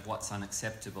question of what's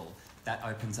unacceptable, that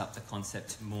opens up the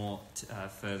concept more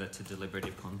further to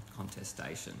deliberative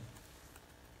contestation.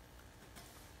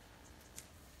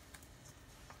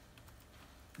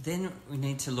 Then we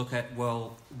need to look at,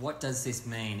 well, what does this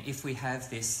mean? If we have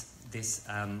this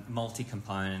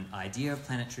multi-component idea of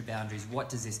planetary boundaries, what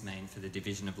does this mean for the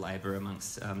division of labour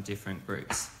amongst different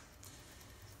groups?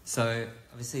 So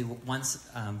obviously once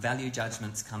value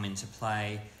judgments come into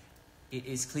play, it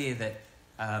is clear that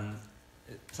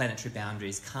planetary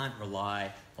boundaries can't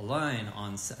rely alone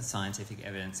on scientific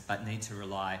evidence, but need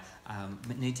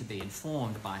to be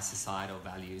informed by societal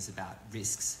values about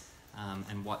risks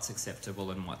and what's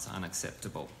acceptable and what's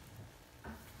unacceptable.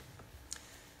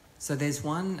 So there's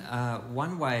one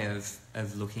way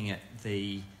of looking at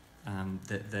the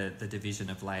division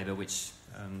of labour, which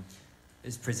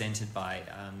is presented by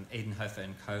Edenhofer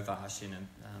and Kovacs in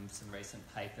some recent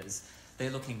papers.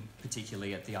 They're looking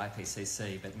particularly at the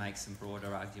IPCC, but make some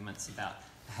broader arguments about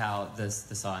how the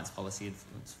science policy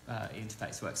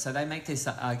interface works. So they make this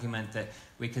argument that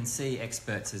we can see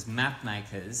experts as map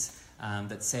makers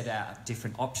that set out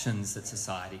different options that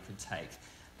society could take,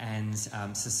 and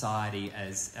society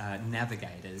as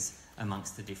navigators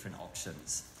amongst the different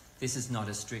options. This is not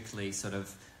a strictly sort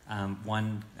of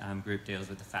one group deals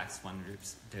with the facts, one group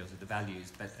deals with the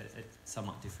values, but a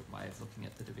somewhat different way of looking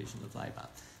at the division of labour.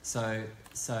 So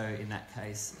in that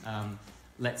case,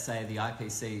 let's say the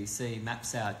IPCC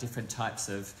maps out different types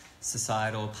of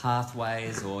societal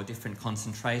pathways or different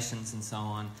concentrations and so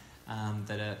on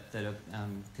that are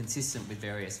consistent with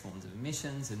various forms of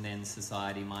emissions, and then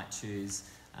society might choose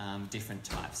different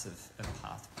types of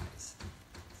pathways.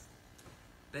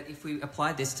 But if we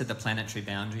apply this to the planetary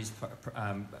boundaries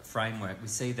framework, we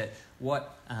see that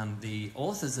what the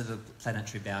authors of the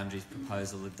planetary boundaries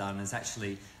proposal have done is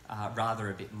actually rather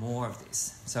a bit more of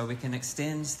this. So we can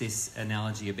extend this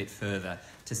analogy a bit further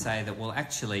to say that, well,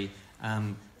 actually,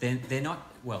 they're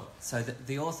not... Well, so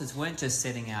the authors weren't just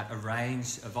setting out a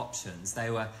range of options.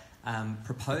 They were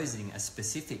proposing a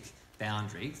specific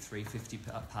boundary, 350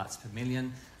 parts per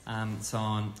million, so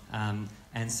on.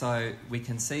 And so we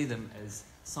can see them as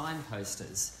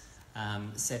signposters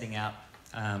setting out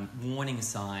warning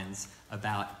signs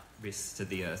about risks to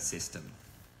the Earth system.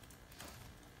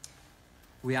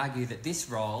 We argue that this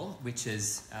role, which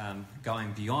is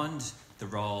going beyond the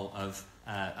role of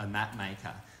a map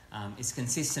maker, is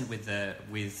consistent with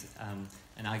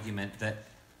an argument that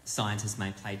scientists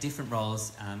may play different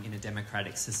roles in a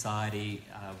democratic society,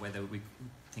 whether we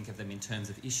think of them in terms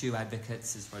of issue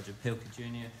advocates, as Roger Pilker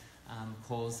Jr.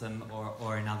 Calls them,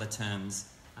 or in other terms.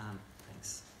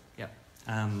 Thanks. Yep.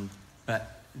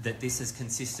 But that this is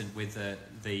consistent with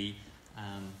the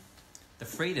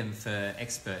freedom for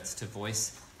experts to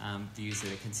voice views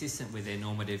that are consistent with their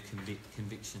normative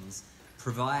convictions,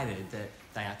 provided that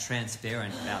they are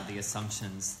transparent about the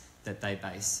assumptions that they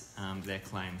base their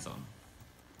claims on.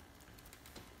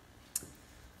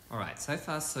 All right, so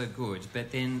far so good.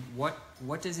 But then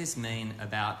what does this mean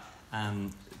about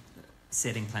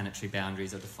setting planetary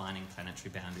boundaries or defining planetary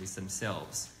boundaries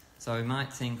themselves? So we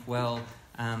might think, well,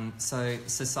 so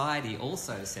society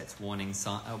also sets warning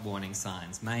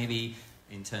signs. Maybe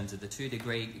in terms of the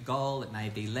 2-degree goal, it may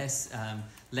be less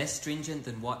stringent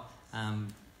than what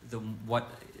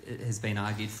has been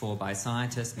argued for by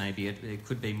scientists. Maybe it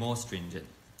could be more stringent.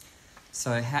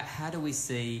 So how do we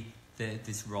see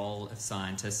this role of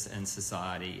scientists and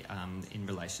society in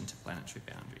relation to planetary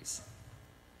boundaries?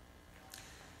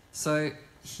 So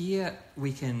here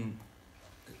we can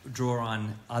draw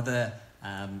on other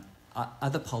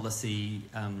policy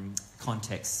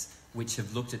contexts which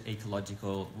have looked at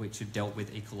which have dealt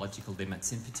with ecological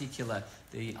limits. In particular,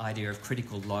 the idea of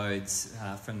critical loads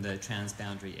from the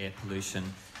transboundary air pollution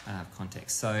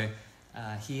context. So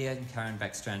here, Karen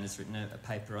Backstrand has written a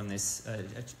paper on this, a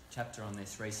chapter on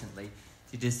this recently.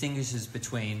 She distinguishes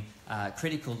between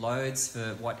critical loads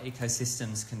for what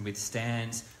ecosystems can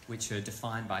withstand, which are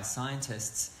defined by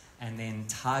scientists, and then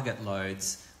target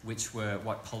loads, which were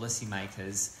what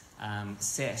policymakers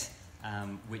set,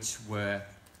 which were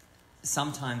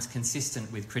sometimes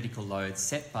consistent with critical loads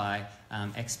set by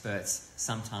experts,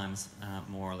 sometimes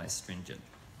more or less stringent.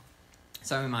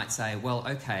 So we might say, well,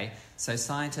 okay, so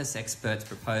scientists, experts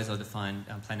propose or define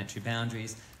planetary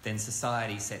boundaries, then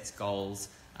society sets goals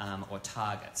or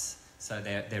targets. So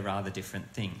they're rather different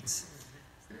things.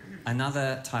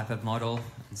 Another type of model,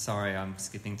 and sorry I'm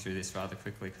skipping through this rather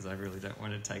quickly because I really don't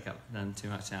want to take up too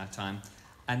much of our time.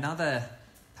 Another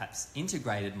perhaps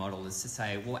integrated model is to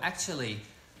say, well, actually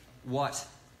what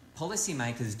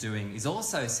policymakers doing is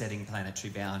also setting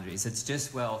planetary boundaries. It's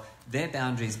just, well, their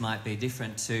boundaries might be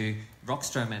different to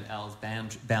Rockstrom et al.'s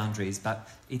boundaries, but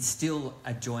it's still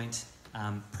a joint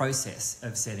process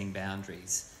of setting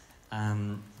boundaries.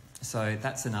 So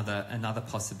that's another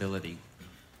possibility.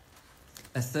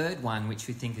 A third one, which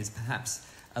we think is perhaps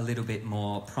a little bit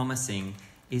more promising,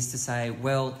 is to say,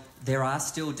 well, there are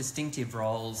still distinctive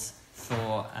roles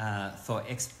for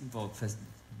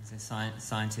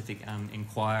scientific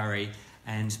inquiry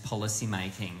and policy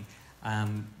making,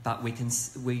 but we can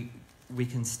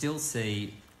still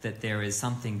see that there is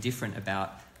something different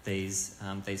about these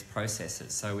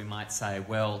processes. So we might say,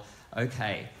 well,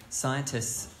 okay,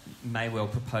 scientists may well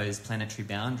propose planetary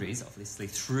boundaries, obviously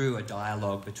through a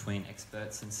dialogue between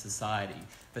experts and society,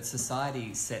 but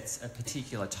society sets a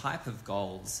particular type of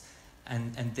goals,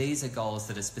 and these are goals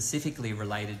that are specifically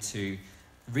related to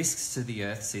risks to the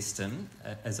Earth system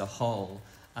as a whole,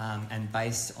 and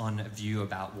based on a view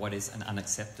about what is an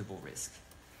unacceptable risk.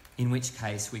 In which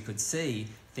case we could see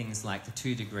things like the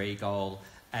 2-degree goal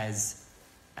as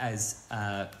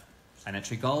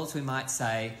planetary goals, we might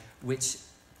say, which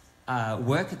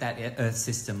work at that Earth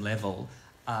system level,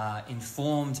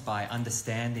 informed by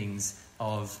understandings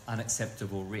of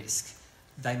unacceptable risk.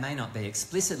 They may not be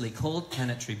explicitly called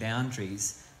planetary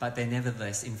boundaries, but they're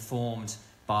nevertheless informed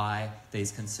by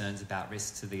these concerns about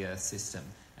risk to the Earth system.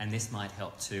 And this might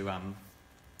help to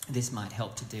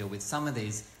deal with some of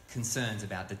these concerns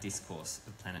about the discourse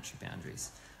of planetary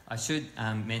boundaries. I should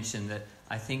mention that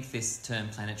I think this term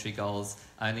planetary goals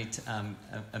only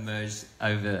emerged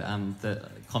over the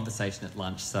conversation at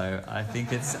lunch. So I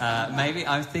think it's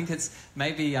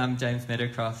maybe James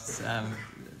Meadowcroft's.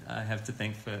 I have to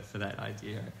thank for that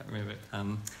idea. I can't remember.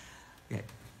 Yeah.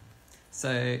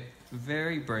 So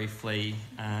very briefly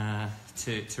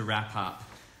to wrap up,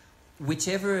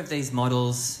 whichever of these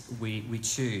models we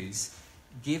choose,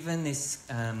 given this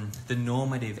the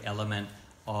normative element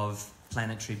of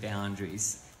planetary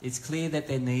boundaries, it's clear that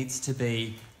there needs to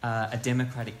be a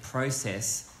democratic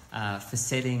process for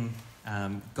setting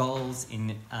goals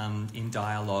in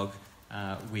dialogue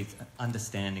with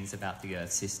understandings about the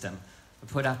Earth system. I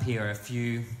put up here a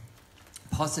few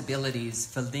possibilities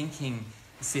for linking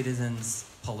citizens,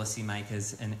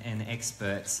 policymakers and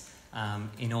experts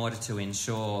in order to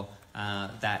ensure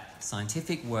that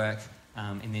scientific work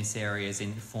in this area is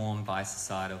informed by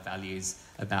societal values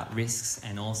about risks,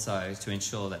 and also to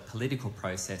ensure that political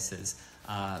processes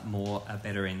are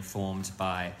better informed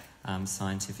by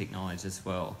scientific knowledge as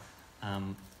well.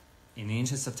 In the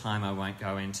interest of time, I won't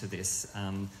go into this.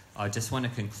 I just want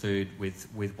to conclude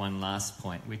with one last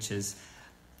point, which is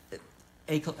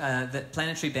that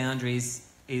planetary boundaries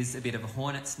is a bit of a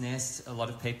hornet's nest. A lot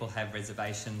of people have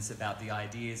reservations about the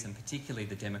ideas, and particularly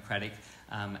the democratic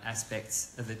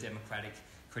aspects of the democratic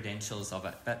credentials of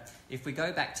it. But if we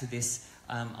go back to this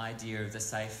idea of the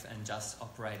safe and just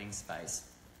operating space,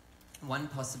 one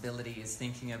possibility is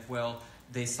thinking of, well,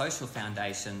 these social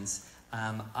foundations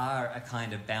are a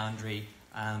kind of boundary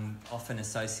often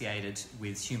associated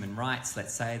with human rights,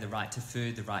 let's say the right to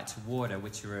food, the right to water,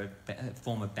 which are a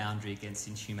form of boundary against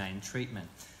inhumane treatment.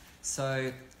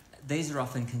 So these are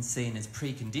often seen as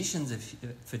preconditions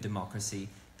for democracy.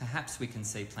 Perhaps we can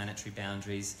see planetary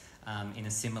boundaries in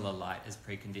a similar light as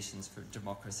preconditions for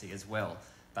democracy as well.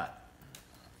 But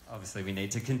obviously we need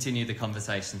to continue the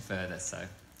conversation further, so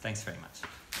thanks very much.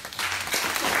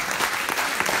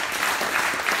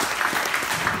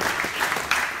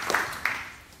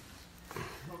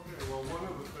 Okay, well, one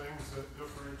of the things that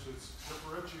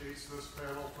differentiates this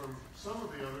panel from some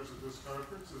of the others at this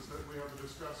conference is that we have a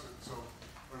discussant. So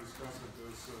our discussant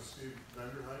is Steve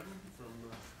Vanderheiden from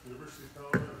University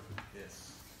of Canberra.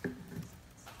 Yes.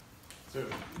 So,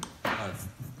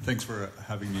 thanks for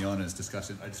having me on as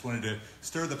discussant. I just wanted to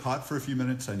stir the pot for a few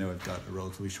minutes. I know I've got a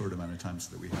relatively short amount of time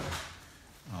so that we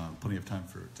have plenty of time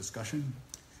for discussion.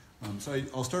 So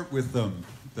I'll start with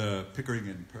the Pickering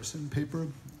and Persson paper.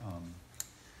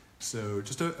 So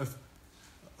just a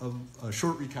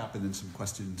short recap and then some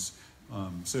questions.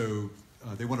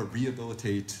 They want to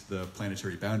rehabilitate the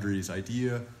planetary boundaries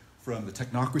idea from the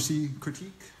technocracy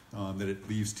critique, that it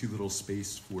leaves too little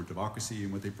space for democracy,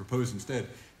 and what they propose instead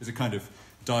is a kind of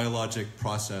dialogic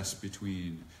process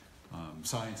between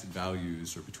science and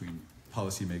values, or between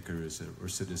policymakers or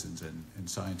citizens and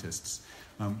scientists,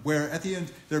 where at the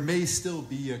end there may still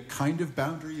be a kind of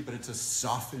boundary, but it's a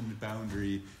softened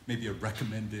boundary, maybe a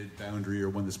recommended boundary, or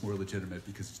one that's more legitimate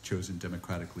because it's chosen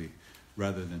democratically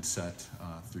rather than set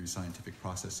through scientific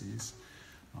processes.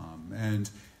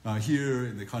 Here,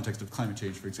 in the context of climate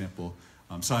change, for example,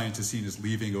 science is seen as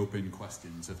leaving open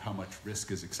questions of how much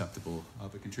risk is acceptable,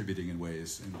 but contributing in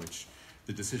ways in which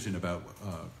the decision about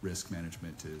risk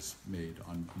management is made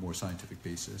on a more scientific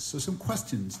basis. So some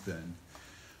questions then.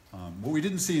 What we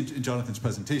didn't see in Jonathan's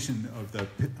presentation of the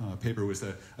paper was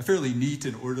a fairly neat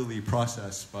and orderly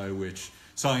process by which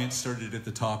science started at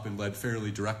the top and led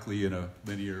fairly directly in a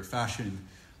linear fashion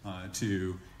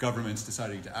to governments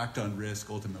deciding to act on risk,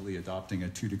 ultimately adopting a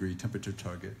 2-degree temperature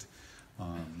target.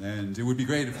 And it would be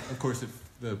great, of course, if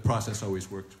the process always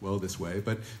worked well this way.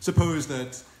 But suppose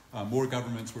that more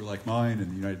governments were like mine in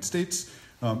the United States,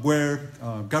 where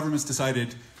governments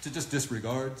decided to just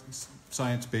disregard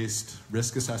science-based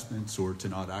risk assessments or to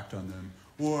not act on them,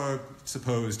 or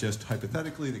suppose just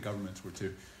hypothetically the governments were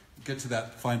to get to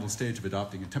that final stage of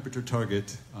adopting a temperature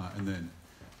target and then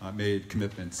made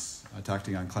commitments to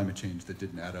acting on climate change that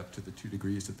didn't add up to the 2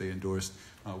 degrees that they endorsed.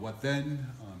 What then?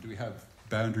 Do we have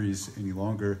boundaries any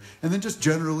longer? And then just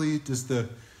generally, does the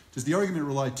argument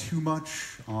rely too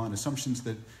much on assumptions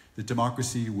that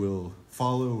democracy will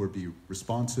follow or be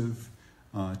responsive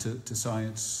to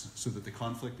science so that the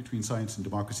conflict between science and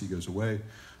democracy goes away?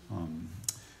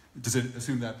 Does it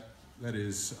assume that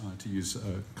is, to use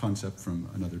a concept from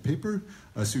another paper,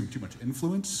 assume too much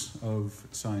influence of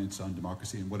science on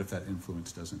democracy, and what if that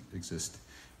influence doesn't exist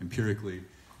empirically?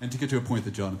 And to get to a point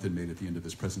that Jonathan made at the end of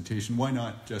this presentation, why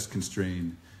not just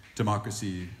constrain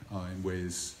democracy in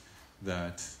ways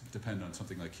that depend on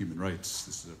something like human rights?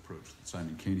 This is an approach that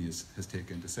Simon Caney has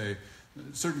taken to say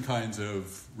certain kinds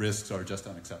of risks are just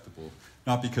unacceptable,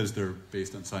 not because they're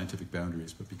based on scientific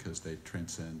boundaries, but because they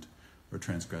transcend or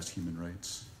transgress human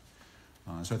rights.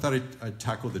 So I thought I'd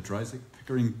tackle the Dryzek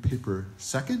Pickering paper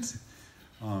second.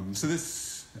 So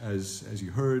this, as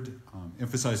you heard,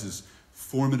 emphasizes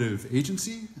formative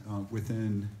agency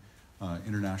within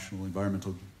international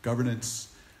environmental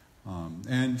governance,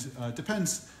 and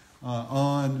depends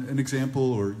on an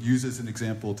example, or uses an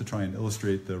example to try and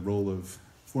illustrate the role of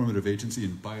formative agency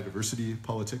in biodiversity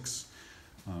politics,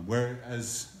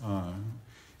 whereas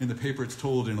in the paper it's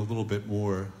told in a little bit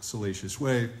more salacious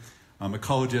way.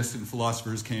 Ecologists and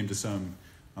philosophers came to some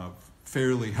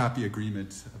fairly happy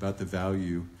agreement about the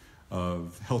value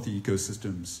of healthy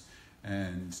ecosystems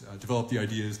and developed the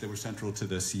ideas that were central to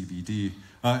the CBD.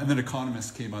 And then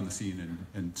economists came on the scene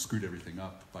and screwed everything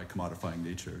up by commodifying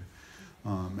nature.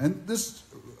 And this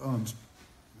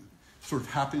sort of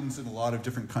happens in a lot of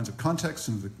different kinds of contexts.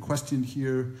 And the question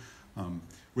here,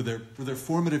 were there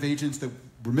formative agents that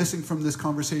were missing from this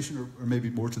conversation, or maybe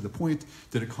more to the point,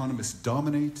 did economists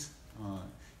dominate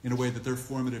in a way that their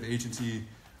formative agency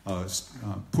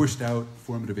pushed out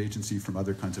formative agency from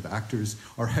other kinds of actors?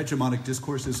 Are hegemonic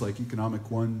discourses like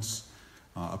economic ones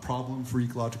a problem for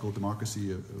ecological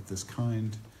democracy of this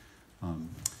kind? A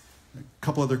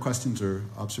couple other questions or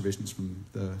observations from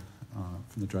the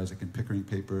Dryzek and Pickering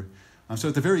paper. So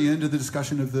at the very end of the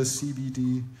discussion of the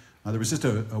CBD, there was just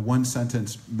a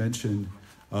one-sentence mention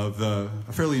of a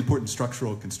fairly important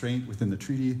structural constraint within the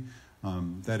treaty.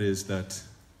 That is that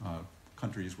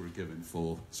countries were given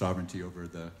full sovereignty over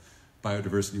the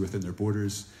biodiversity within their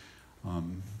borders.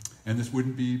 And this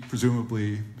wouldn't be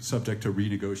presumably subject to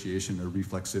renegotiation or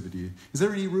reflexivity. Is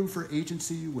there any room for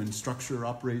agency when structure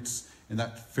operates in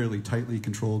that fairly tightly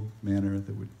controlled manner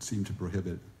that would seem to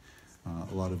prohibit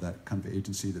a lot of that kind of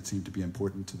agency that seemed to be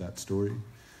important to that story?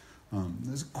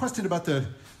 There's a question about the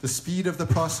speed of the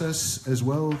process as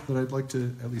well that I'd like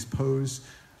to at least pose.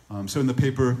 So in the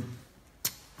paper,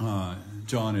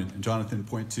 John and Jonathan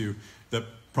point to the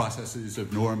processes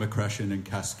of norm accretion and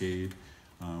cascade,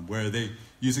 where they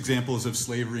use examples of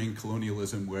slavery and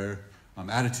colonialism, where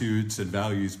attitudes and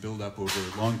values build up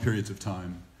over long periods of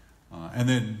time, and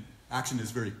then action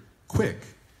is very quick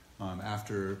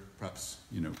after perhaps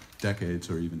decades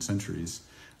or even centuries.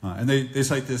 And they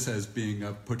cite this as being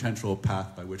a potential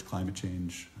path by which climate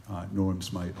change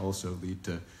norms might also lead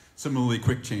to similarly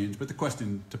quick change. But the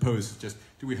question to pose is just,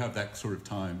 do we have that sort of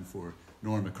time for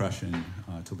norm accretion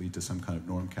to lead to some kind of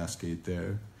norm cascade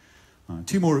there?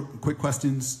 Two more quick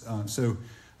questions. So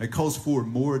it calls for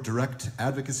more direct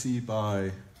advocacy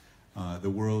by the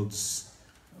world's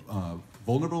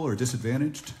vulnerable or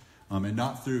disadvantaged, and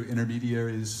not through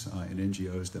intermediaries and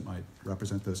NGOs that might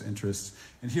represent those interests.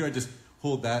 And here I just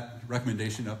hold that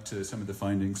recommendation up to some of the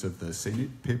findings of the Sénit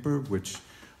paper, which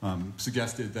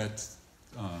suggested that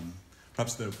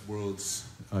perhaps the world's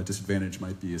disadvantage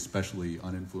might be especially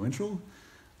uninfluential,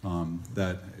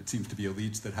 that it seems to be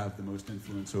elites that have the most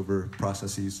influence over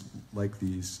processes like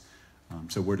these.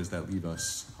 So where does that leave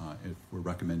us if we're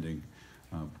recommending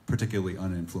particularly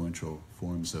uninfluential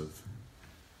forms of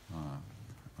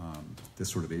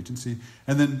this sort of agency?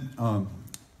 And then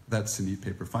that Sénit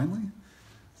paper finally.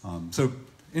 So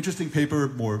interesting paper,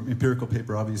 more empirical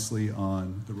paper obviously,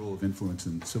 on the role of influence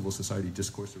in civil society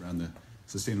discourse around the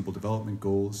Sustainable Development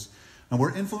Goals, and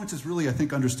where influence is really, I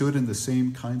think, understood in the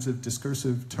same kinds of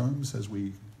discursive terms as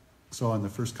we saw in the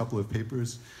first couple of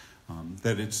papers,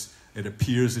 that it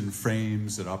appears in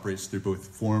frames that operates through both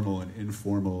formal and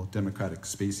informal democratic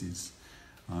spaces.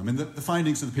 And the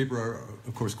findings of the paper are,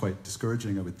 of course, quite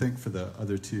discouraging, I would think, for the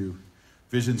other two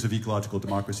visions of ecological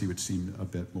democracy, which seem a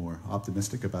bit more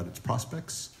optimistic about its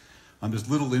prospects. There's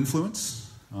little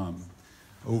influence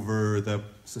over the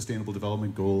Sustainable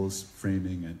Development Goals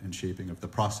framing and shaping of the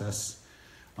process.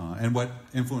 And what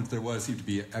influence there was seemed to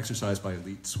be exercised by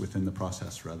elites within the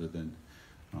process rather than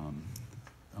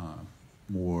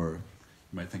more,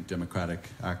 you might think, democratic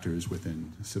actors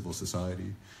within civil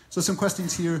society. So some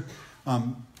questions here.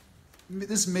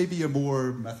 This may be a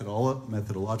more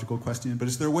methodological question, but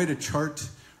is there a way to chart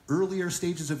earlier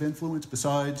stages of influence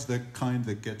besides the kind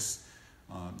that gets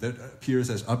that appears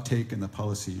as uptake in the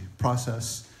policy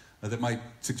process that might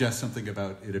suggest something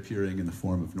about it appearing in the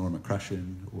form of norm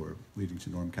accretion or leading to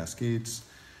norm cascades?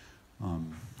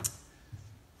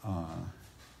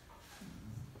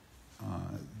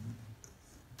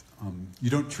 You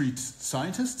don't treat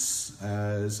scientists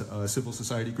as a civil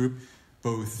society group.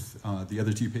 Both the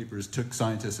other two papers took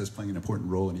scientists as playing an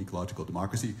important role in ecological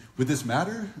democracy. Would this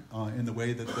matter in the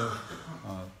way that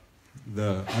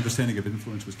the understanding of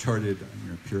influence was charted in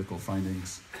your empirical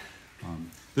findings?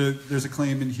 There's a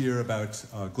claim in here about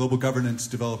global governance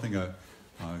developing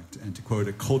and to quote,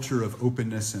 a culture of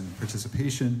openness and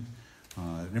participation.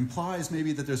 It implies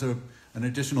maybe that there's an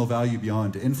additional value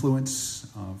beyond influence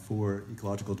for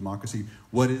ecological democracy.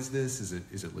 What is this?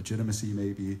 Is it legitimacy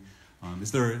maybe?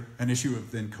 Is there an issue of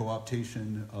then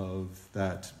co-optation of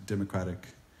that democratic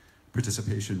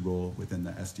participation role within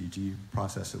the SDG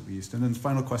process at least? And then the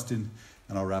final question,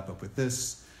 and I'll wrap up with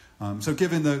this. So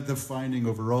given the finding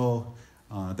overall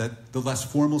that the less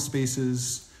formal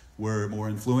spaces were more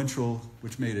influential,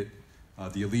 which made it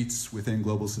the elites within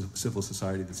global civil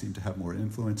society that seem to have more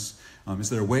influence, is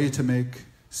there a way to make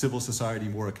civil society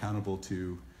more accountable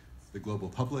to the global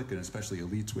public and especially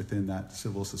elites within that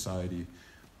civil society?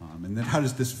 And then how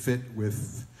does this fit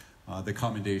with the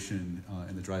commendation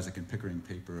in the Dryzek and Pickering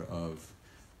paper of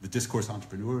the discourse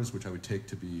entrepreneurs, which I would take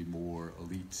to be more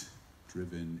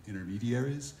elite-driven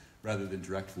intermediaries rather than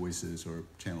direct voices or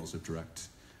channels of direct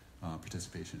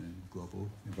participation in global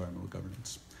environmental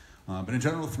governance? But in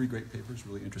general, 3 great papers,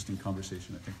 really interesting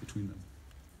conversation, I think, between them.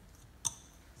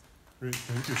 Great,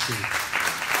 thank you, Steve.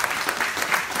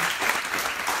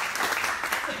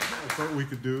 I thought what we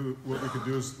could do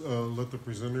is let the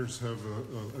presenters have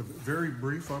a very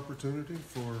brief opportunity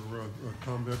for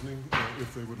commenting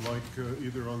if they would like,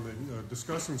 either on the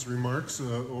discussants' remarks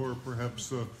or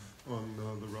perhaps on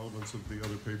the relevance of the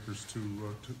other papers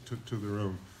to their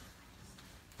own.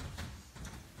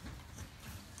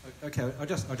 Okay, I'll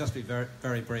just be very,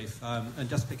 very brief and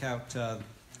just pick out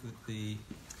the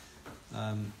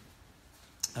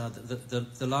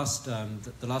last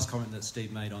comment that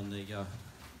Steve made on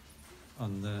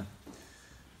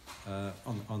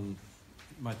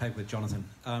my paper with Jonathan.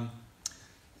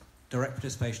 Direct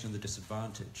participation in the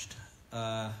disadvantaged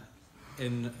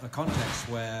in a context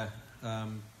where,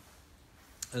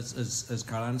 as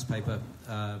Carole-Anne's paper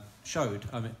showed,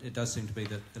 it does seem to be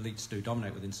that elites do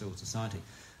dominate within civil society.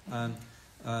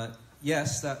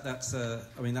 Yes, that's a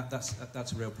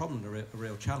real problem, a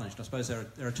real challenge. And I suppose there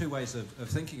are 2 ways of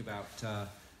thinking about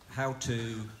how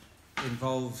to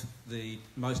involve the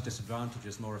most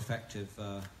disadvantaged, more effective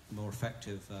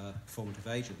formative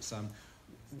agents.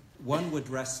 One would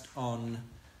rest on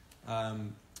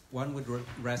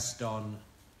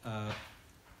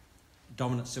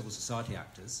dominant civil society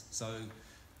actors. So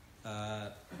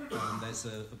there's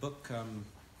a book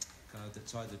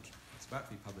that's about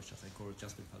to be published, I think, or has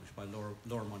just been published by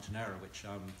Laura Montanaro, which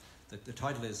the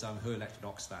title is "Who Elected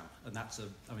Oxfam?" and that's a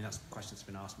question that's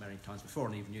been asked many times before,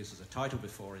 and even used as a title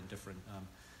before in different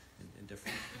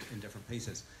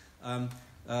pieces.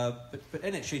 But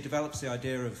in it, she develops the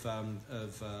idea of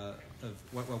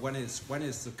when is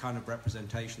the kind of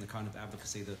representation, the kind of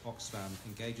advocacy that Oxfam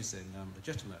engages in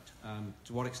legitimate?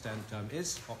 To what extent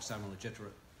is Oxfam a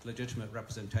legitimate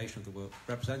representation of the world,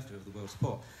 representative of the world's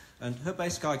poor? And her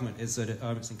basic argument is that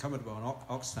it's incumbent upon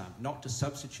Oxfam not to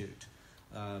substitute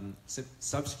as a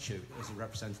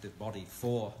representative body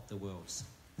for the world's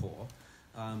poor,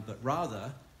 but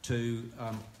rather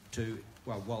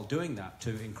while doing that,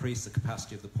 to increase the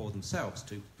capacity of the poor themselves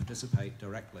to participate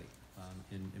directly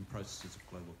in processes of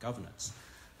global governance.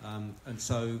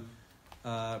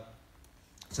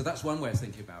 So that's one way of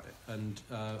thinking about it. And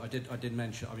I did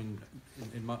mention,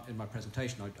 in my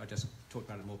presentation, I just talked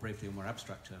about it more briefly in more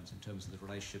abstract terms, in terms of the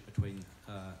relationship between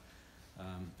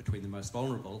the most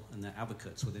vulnerable and their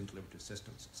advocates within deliberative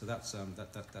systems. So that's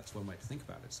one way to think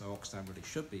about it. So Oxfam really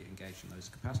should be engaged in those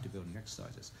capacity building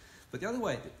exercises. But the other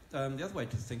way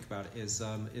to think about it is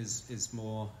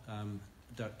more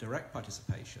direct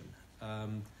participation.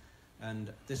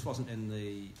 And this wasn't in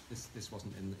the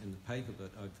paper,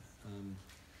 but I've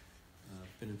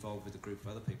been involved with a group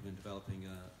of other people in developing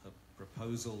a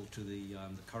proposal to the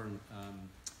current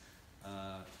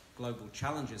Global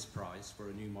Challenges Prize for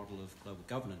a new model of global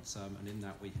governance, and in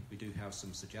that we do have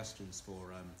some suggestions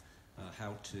for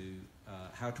how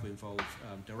to involve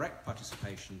direct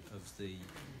participation of the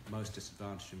most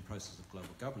disadvantaged in the process of global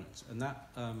governance, and that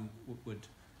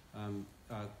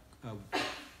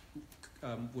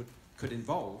could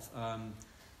involve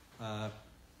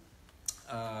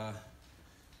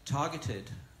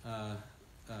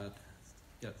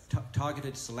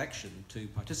targeted selection to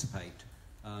participate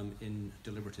in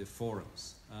deliberative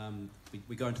forums.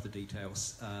 We go into the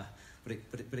details, but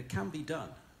it can be done.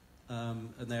 And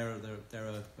we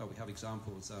have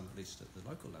examples, at least at the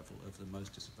local level, of the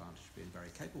most disadvantaged being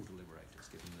very capable deliberators,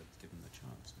 given the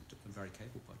chance, and very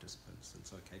capable participants, and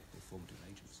so capable formative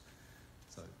agents.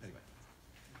 So anyway.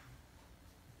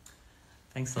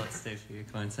 Thanks a lot, Steve, for your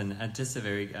comments. And just a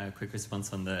very quick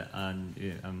response on the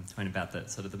point about the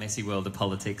sort of the messy world of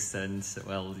politics and,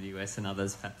 well, the US and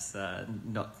others perhaps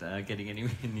not getting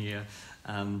anywhere near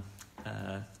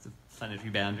the planetary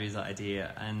boundaries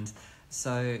idea. And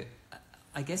so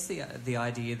I guess the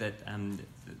idea that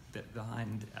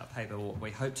behind our paper, what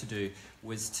we hope to do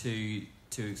was to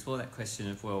explore that question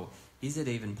of, well, is it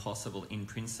even possible in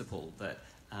principle that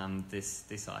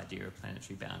this idea of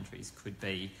planetary boundaries could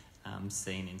be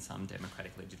seen in some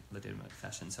democratic legitimate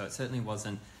fashion? So it certainly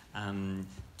wasn't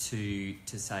to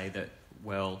say that,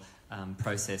 well,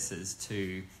 processes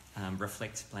to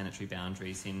reflect planetary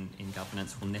boundaries in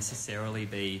governance will necessarily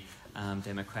be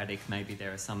democratic. Maybe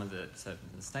there are some of the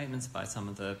statements by some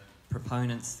of the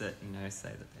proponents that, say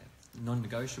that they're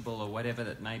non-negotiable or whatever,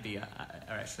 that maybe are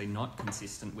actually not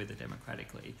consistent with a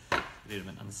democratically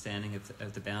legitimate understanding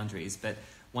of the boundaries. But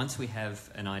once we have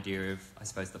an idea of, I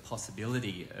suppose, the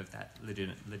possibility of that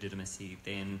legitimacy,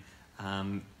 then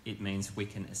it means we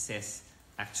can assess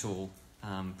actual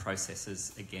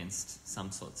processes against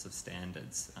some sorts of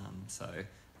standards.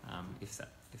 If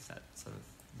that sort of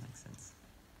makes sense,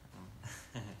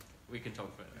 we can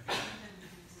talk further.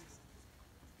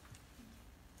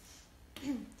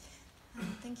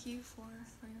 Thank you for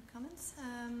your comments.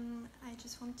 I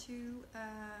just want to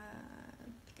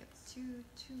pick up two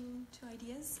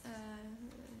ideas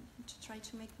to try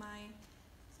to make my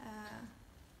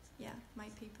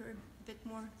paper a bit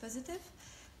more positive,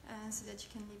 so that you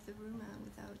can leave the room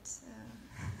without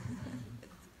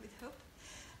with hope.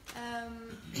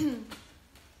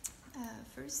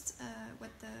 First,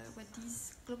 what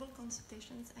these global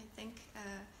consultations, I think,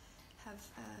 have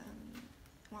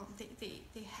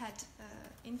they had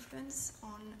influence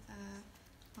on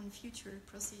future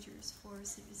procedures for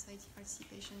civil society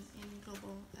participation in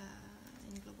global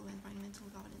environmental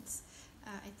governance.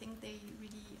 I think they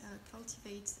really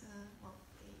cultivate,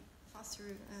 they foster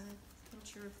a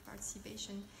culture of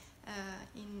participation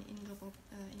in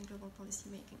global policy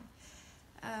making.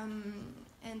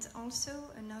 And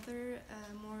also another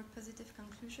more positive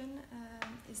conclusion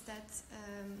is that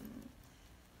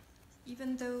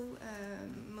even though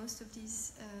most of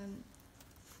these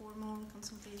formal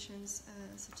consultations,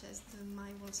 such as the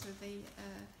My World Survey,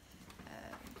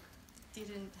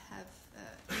 didn't have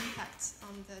impact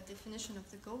on the definition of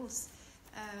the goals,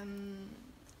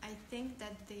 I think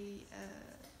that they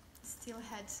still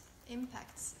had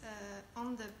impacts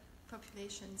on the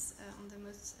populations, on the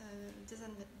most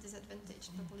disadvantaged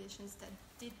populations that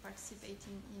did participate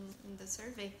in the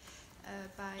survey,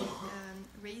 by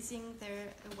raising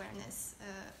their awareness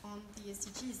on the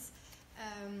SDGs.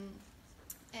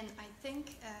 And I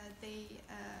think they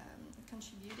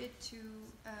contributed to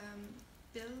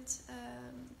build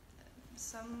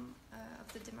some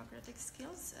of the democratic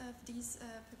skills of these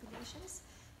populations,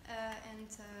 and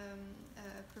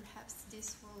perhaps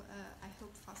this will, I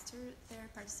hope, foster their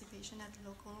participation at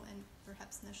local and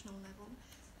perhaps national level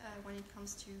when it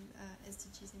comes to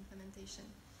SDGs implementation.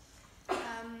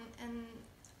 And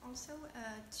also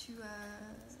to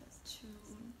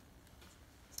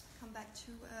come back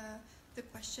to the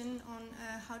question on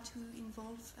how to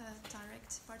involve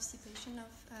direct participation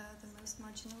of the most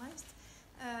marginalized.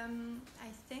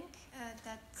 I think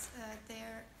that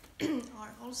there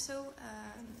are also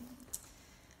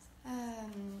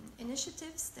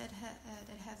initiatives that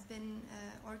have been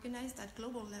organized at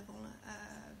global level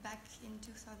back in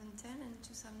 2010 and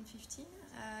 2015.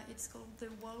 It's called the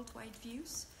Worldwide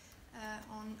Views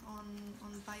on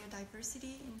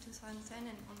biodiversity in 2010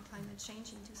 and on climate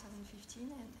change in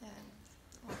 2015, and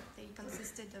they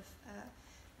consisted of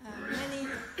many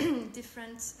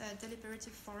different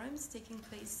deliberative forums taking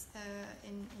place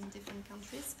in different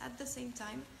countries at the same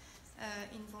time,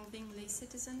 involving lay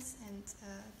citizens and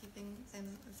giving them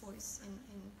a voice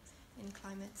in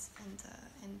climate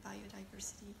and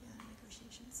biodiversity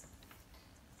negotiations.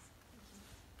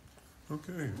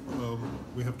 Okay,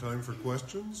 we have time for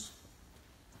questions.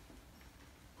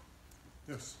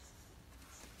 Yes.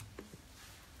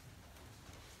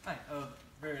 Hi,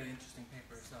 very interesting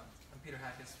papers. I'm Peter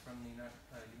Hackes from the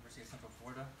University of Central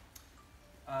Florida.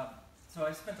 So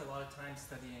I spent a lot of time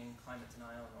studying climate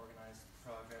denial and organized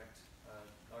project,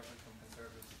 largely from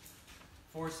conservative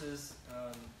forces,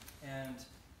 and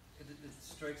it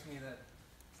strikes me that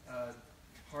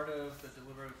part of the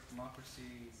deliberative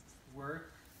democracy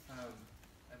work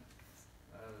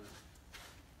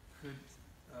could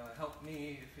help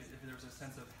me if there was a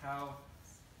sense of how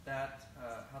that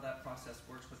process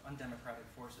works with undemocratic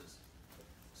forces.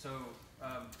 So,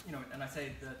 and I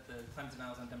say that the climate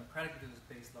denial is undemocratic because it's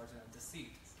based largely on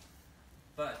deceit.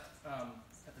 But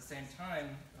at the same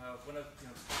time, one of the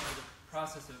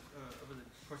process of over the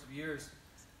course of years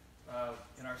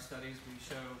in our studies, we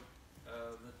show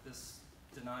that this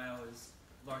denial is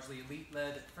largely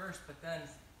elite-led at first, but then,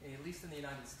 at least in the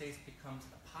United States, becomes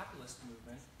a populist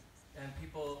movement, and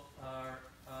people are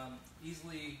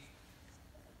easily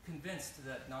convinced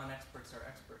that non-experts are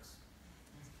experts.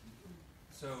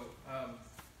 So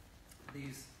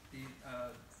these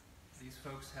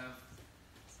folks have,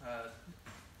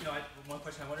 one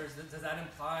question I wonder is, does that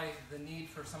imply the need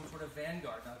for some sort of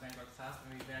vanguard, not a vanguard class, but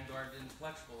maybe vanguard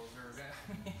intellectuals, or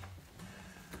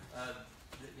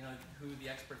who the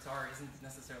experts are isn't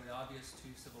necessarily obvious to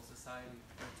civil society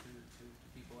or to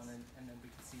people, and then we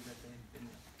can see that they've been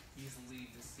easily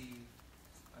deceived,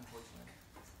 unfortunately.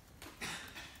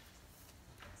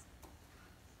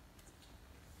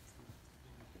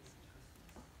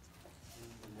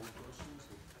 More questions?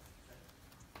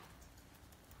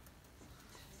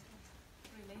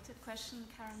 Related question,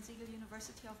 Karen Siegel,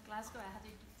 University of Glasgow. I had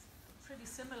a pretty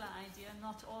similar idea.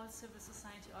 Not all civil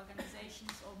society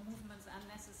organizations or movements are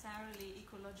necessarily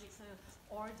ecological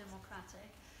or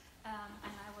democratic.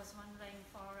 And I was wondering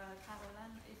for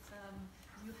Carole-Anne if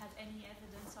you had any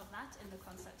evidence of that in the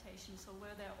consultation. So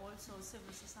were there also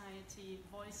civil society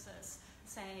voices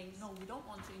saying, no, we don't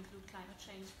want to include climate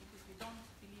change because we don't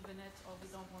believe in it, or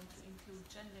we don't want to include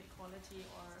gender equality,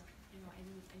 or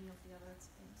any of the other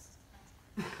things?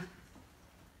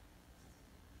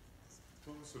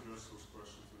 So let's address those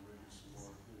questions and maybe some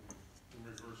more in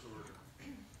reverse order.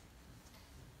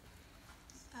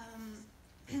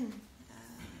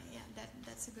 Yeah,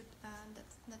 that's a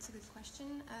good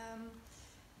question.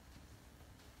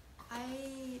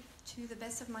 To the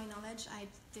best of my knowledge, I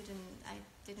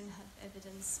didn't have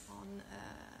evidence on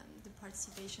the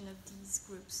participation of these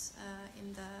groups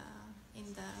in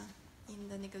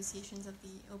the negotiations of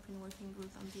the Open Working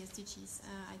Group on the SDGs.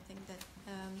 I think that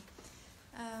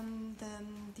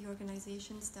the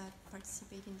organizations that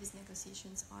participate in these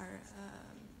negotiations are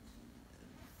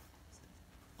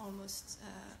almost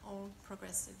all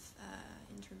progressive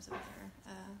in terms of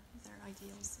their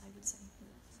ideals, I would say.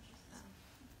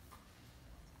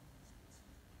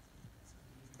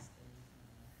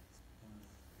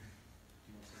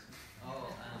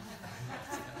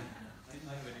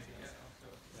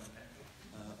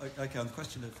 Okay, on the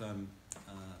question of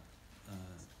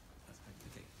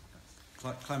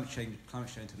climate change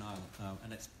denial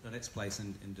and its place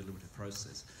in deliberative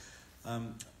process. I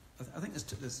think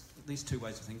there's at least two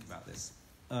ways to think about this.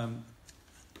 I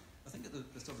think at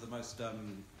the sort of the most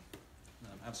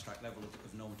abstract level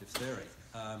of normative theory,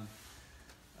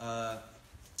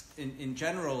 in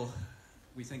general,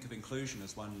 we think of inclusion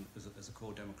as a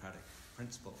core democratic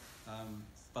principle,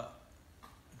 but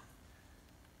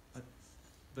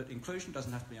inclusion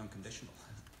doesn't have to be unconditional.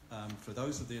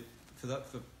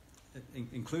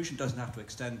 Inclusion doesn't have to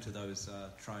extend to those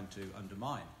trying to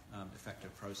undermine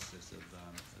effective processes of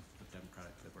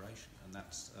democratic liberation, and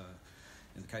that's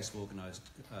in the case of organised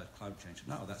climate change.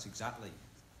 No, that's exactly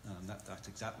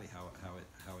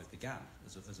how it began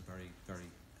as a very very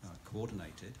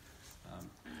coordinated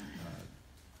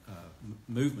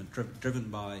movement driven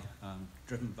by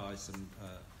some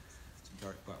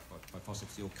very by fossil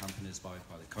fuel companies, by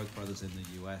the Koch brothers in the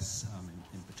US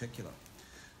in particular.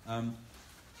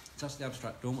 That's the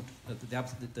abstract level.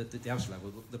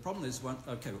 The problem is, but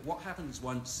what happens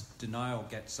once denial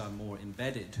gets more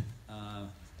embedded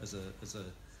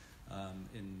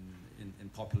in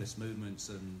populist movements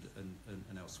and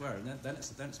elsewhere, and then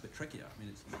it's a bit trickier. I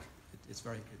mean, it's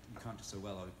very you can't just say,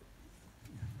 well,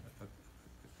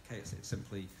 okay, it's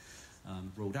simply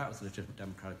ruled out as a legitimate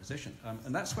democratic position,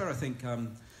 and that's where I think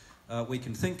we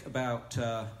can think about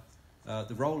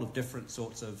the role of different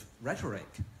sorts of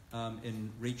rhetoric in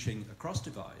reaching across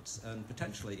divides and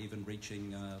potentially even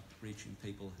reaching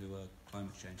people who are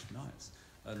climate change deniers.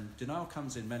 And denial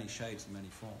comes in many shades and many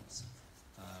forms.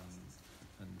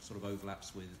 sort of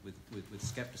overlaps with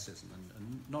skepticism,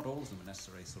 and not all of them are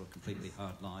necessarily sort of completely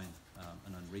hard line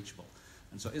and unreachable.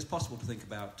 And so it's possible to think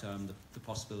about the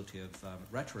possibility of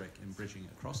rhetoric in bridging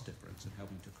across difference and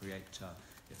helping to create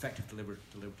effective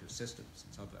deliberative systems.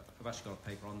 And so I've actually got a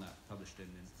paper on that published in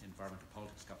Environmental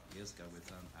Politics a couple of years ago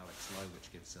with Alex Lowe,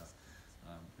 which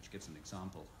gives an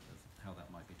example of how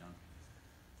that might be done.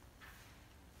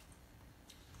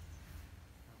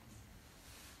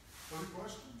 Other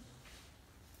questions?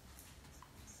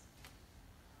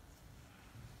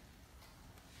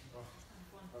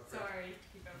 Sorry,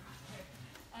 keep going.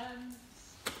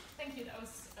 Thank you.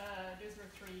 Those were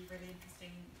three really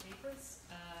interesting papers.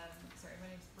 Sorry,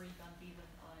 my name is Brie Van Beelen.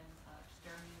 I'm at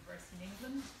Durham University in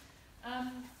England.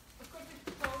 Of course,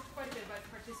 we've talked quite a bit about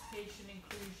participation,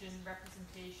 inclusion,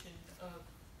 representation of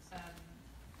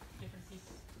different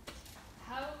people.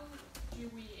 How do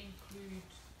we include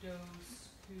those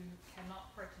who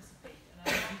cannot participate? And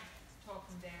I'm not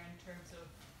talking there in terms of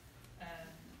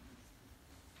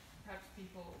perhaps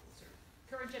people, sort of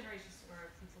current generations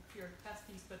or people pure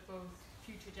capacities, but both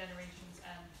future generations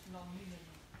and non-human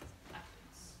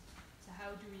actors. So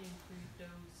how do we include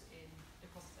those in the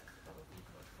concept of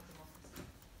ecological democracy?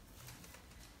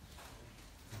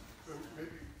 Then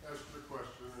maybe ask the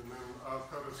question, and then I'll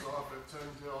cut us off at 10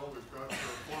 till. We've got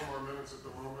 4 more minutes at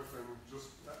the moment, and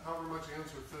just however much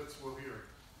answer fits, we'll hear.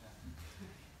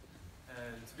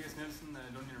 Tobias Nilsson,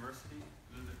 Lund University.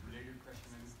 A little bit related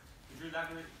question. Could you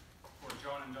elaborate, for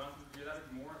John and Jonathan, could you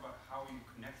elaborate more about how you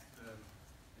connect the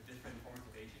different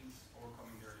formative agents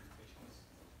overcoming their limitations?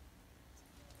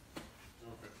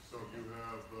 Okay, so you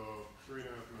have 3.5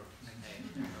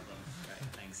 minutes. Okay, great,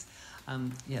 thanks.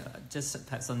 Yeah, just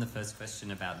perhaps on the first question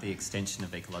about the extension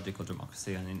of ecological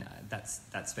democracy, I mean,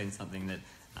 that's been something that,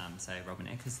 say, Robin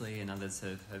Eckersley and others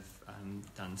have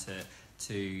done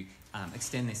to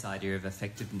extend this idea of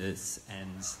effectiveness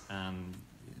and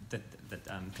that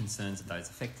concerns of those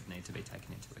affected need to be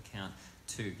taken into account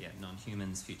to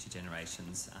non-humans, future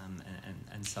generations,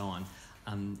 and so on.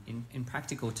 In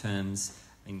practical terms,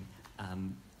 I mean,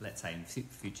 let's say in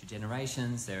future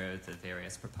generations, there are the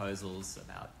various proposals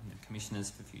about commissioners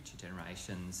for future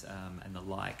generations and the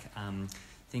like.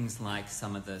 Things like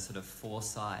some of the sort of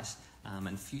foresight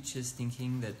and futures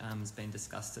thinking that has been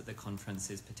discussed at the conference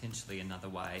is potentially another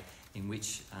way in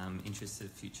which interests of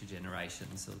future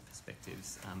generations or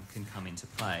perspectives can come into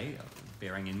play,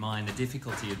 bearing in mind the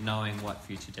difficulty of knowing what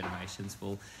future generations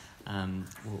will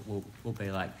be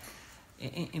like.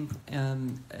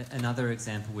 Another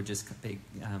example would just be,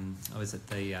 I was at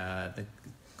the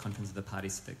Conference of the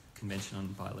Parties to the Convention on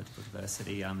Biological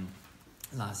Diversity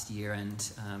last year, and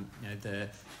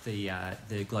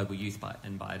the Global Youth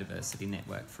and Biodiversity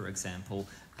Network, for example,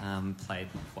 played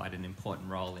quite an important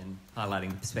role in highlighting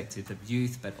the perspective of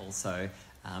youth, but also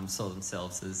saw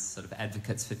themselves as sort of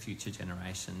advocates for future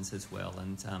generations as well.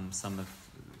 And some of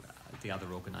the other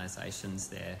organisations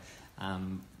there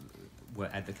were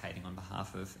advocating on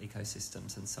behalf of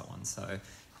ecosystems and so on. So,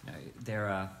 there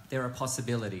are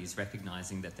possibilities,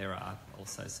 recognising that there are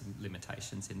also some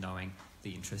limitations in knowing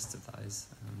the interests of those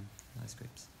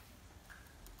groups.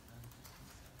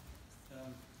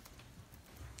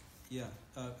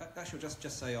 Actually,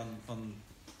 just say on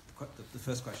the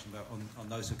first question about on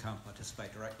those who can't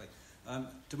participate directly.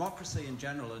 Democracy in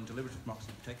general and deliberative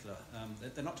democracy in particular,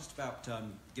 they're not just about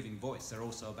giving voice; they're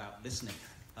also about listening.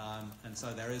 And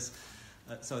so there is.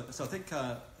 So I think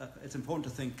it's important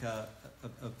to think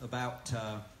about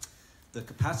the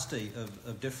capacity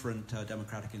of different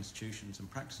democratic institutions and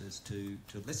practices to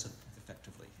listen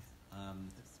effectively,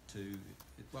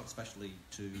 especially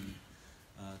to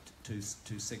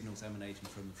signals emanating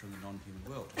from the non-human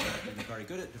world. They're very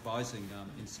good at devising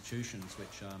institutions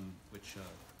which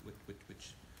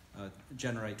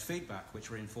generate feedback, which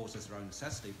reinforces their own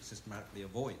necessity, but systematically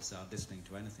avoids listening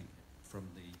to anything from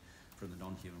the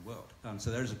non-human world.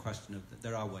 So there is a question of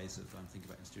there are ways of thinking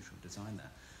about institutional design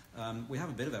there. We have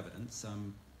a bit of evidence.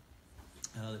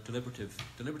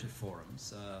 Deliberative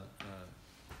forums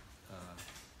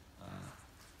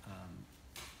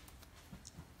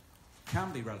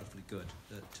can be relatively good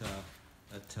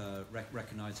at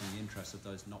recognising the interests of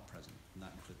those not present, and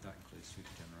that includes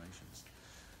future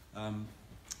generations.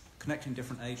 Connecting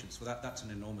different agents, well, that's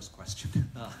an enormous question,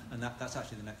 and that's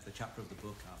actually the chapter of the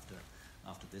book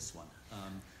after this one.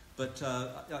 But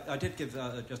I did give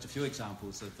just a few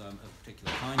examples of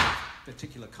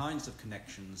particular kinds of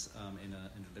connections in a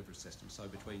deliberative system. So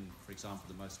between, for example,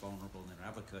 the most vulnerable and their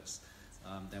advocates,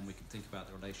 then we can think about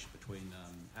the relationship between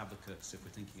advocates, if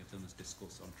we're thinking of them as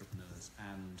discourse entrepreneurs,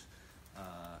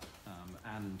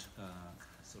 and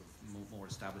sort of more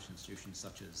established institutions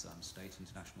such as state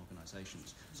international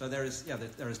organisations. So there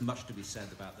is much to be said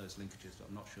about those linkages, but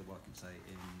I'm not sure what I can say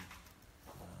in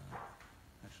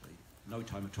actually no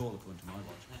time at all according to my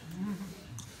watch.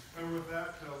 And with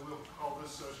that, we'll call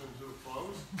this session to a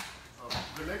close.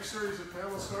 The next series of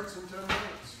panels starts in 10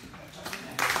 minutes.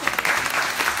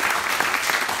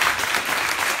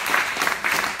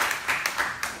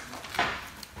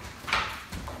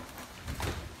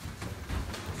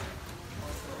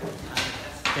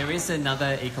 There is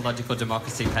another ecological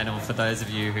democracy panel for those of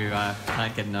you who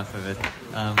can't get enough of it.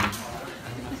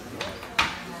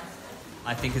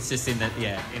 I think it's just in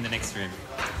the next room.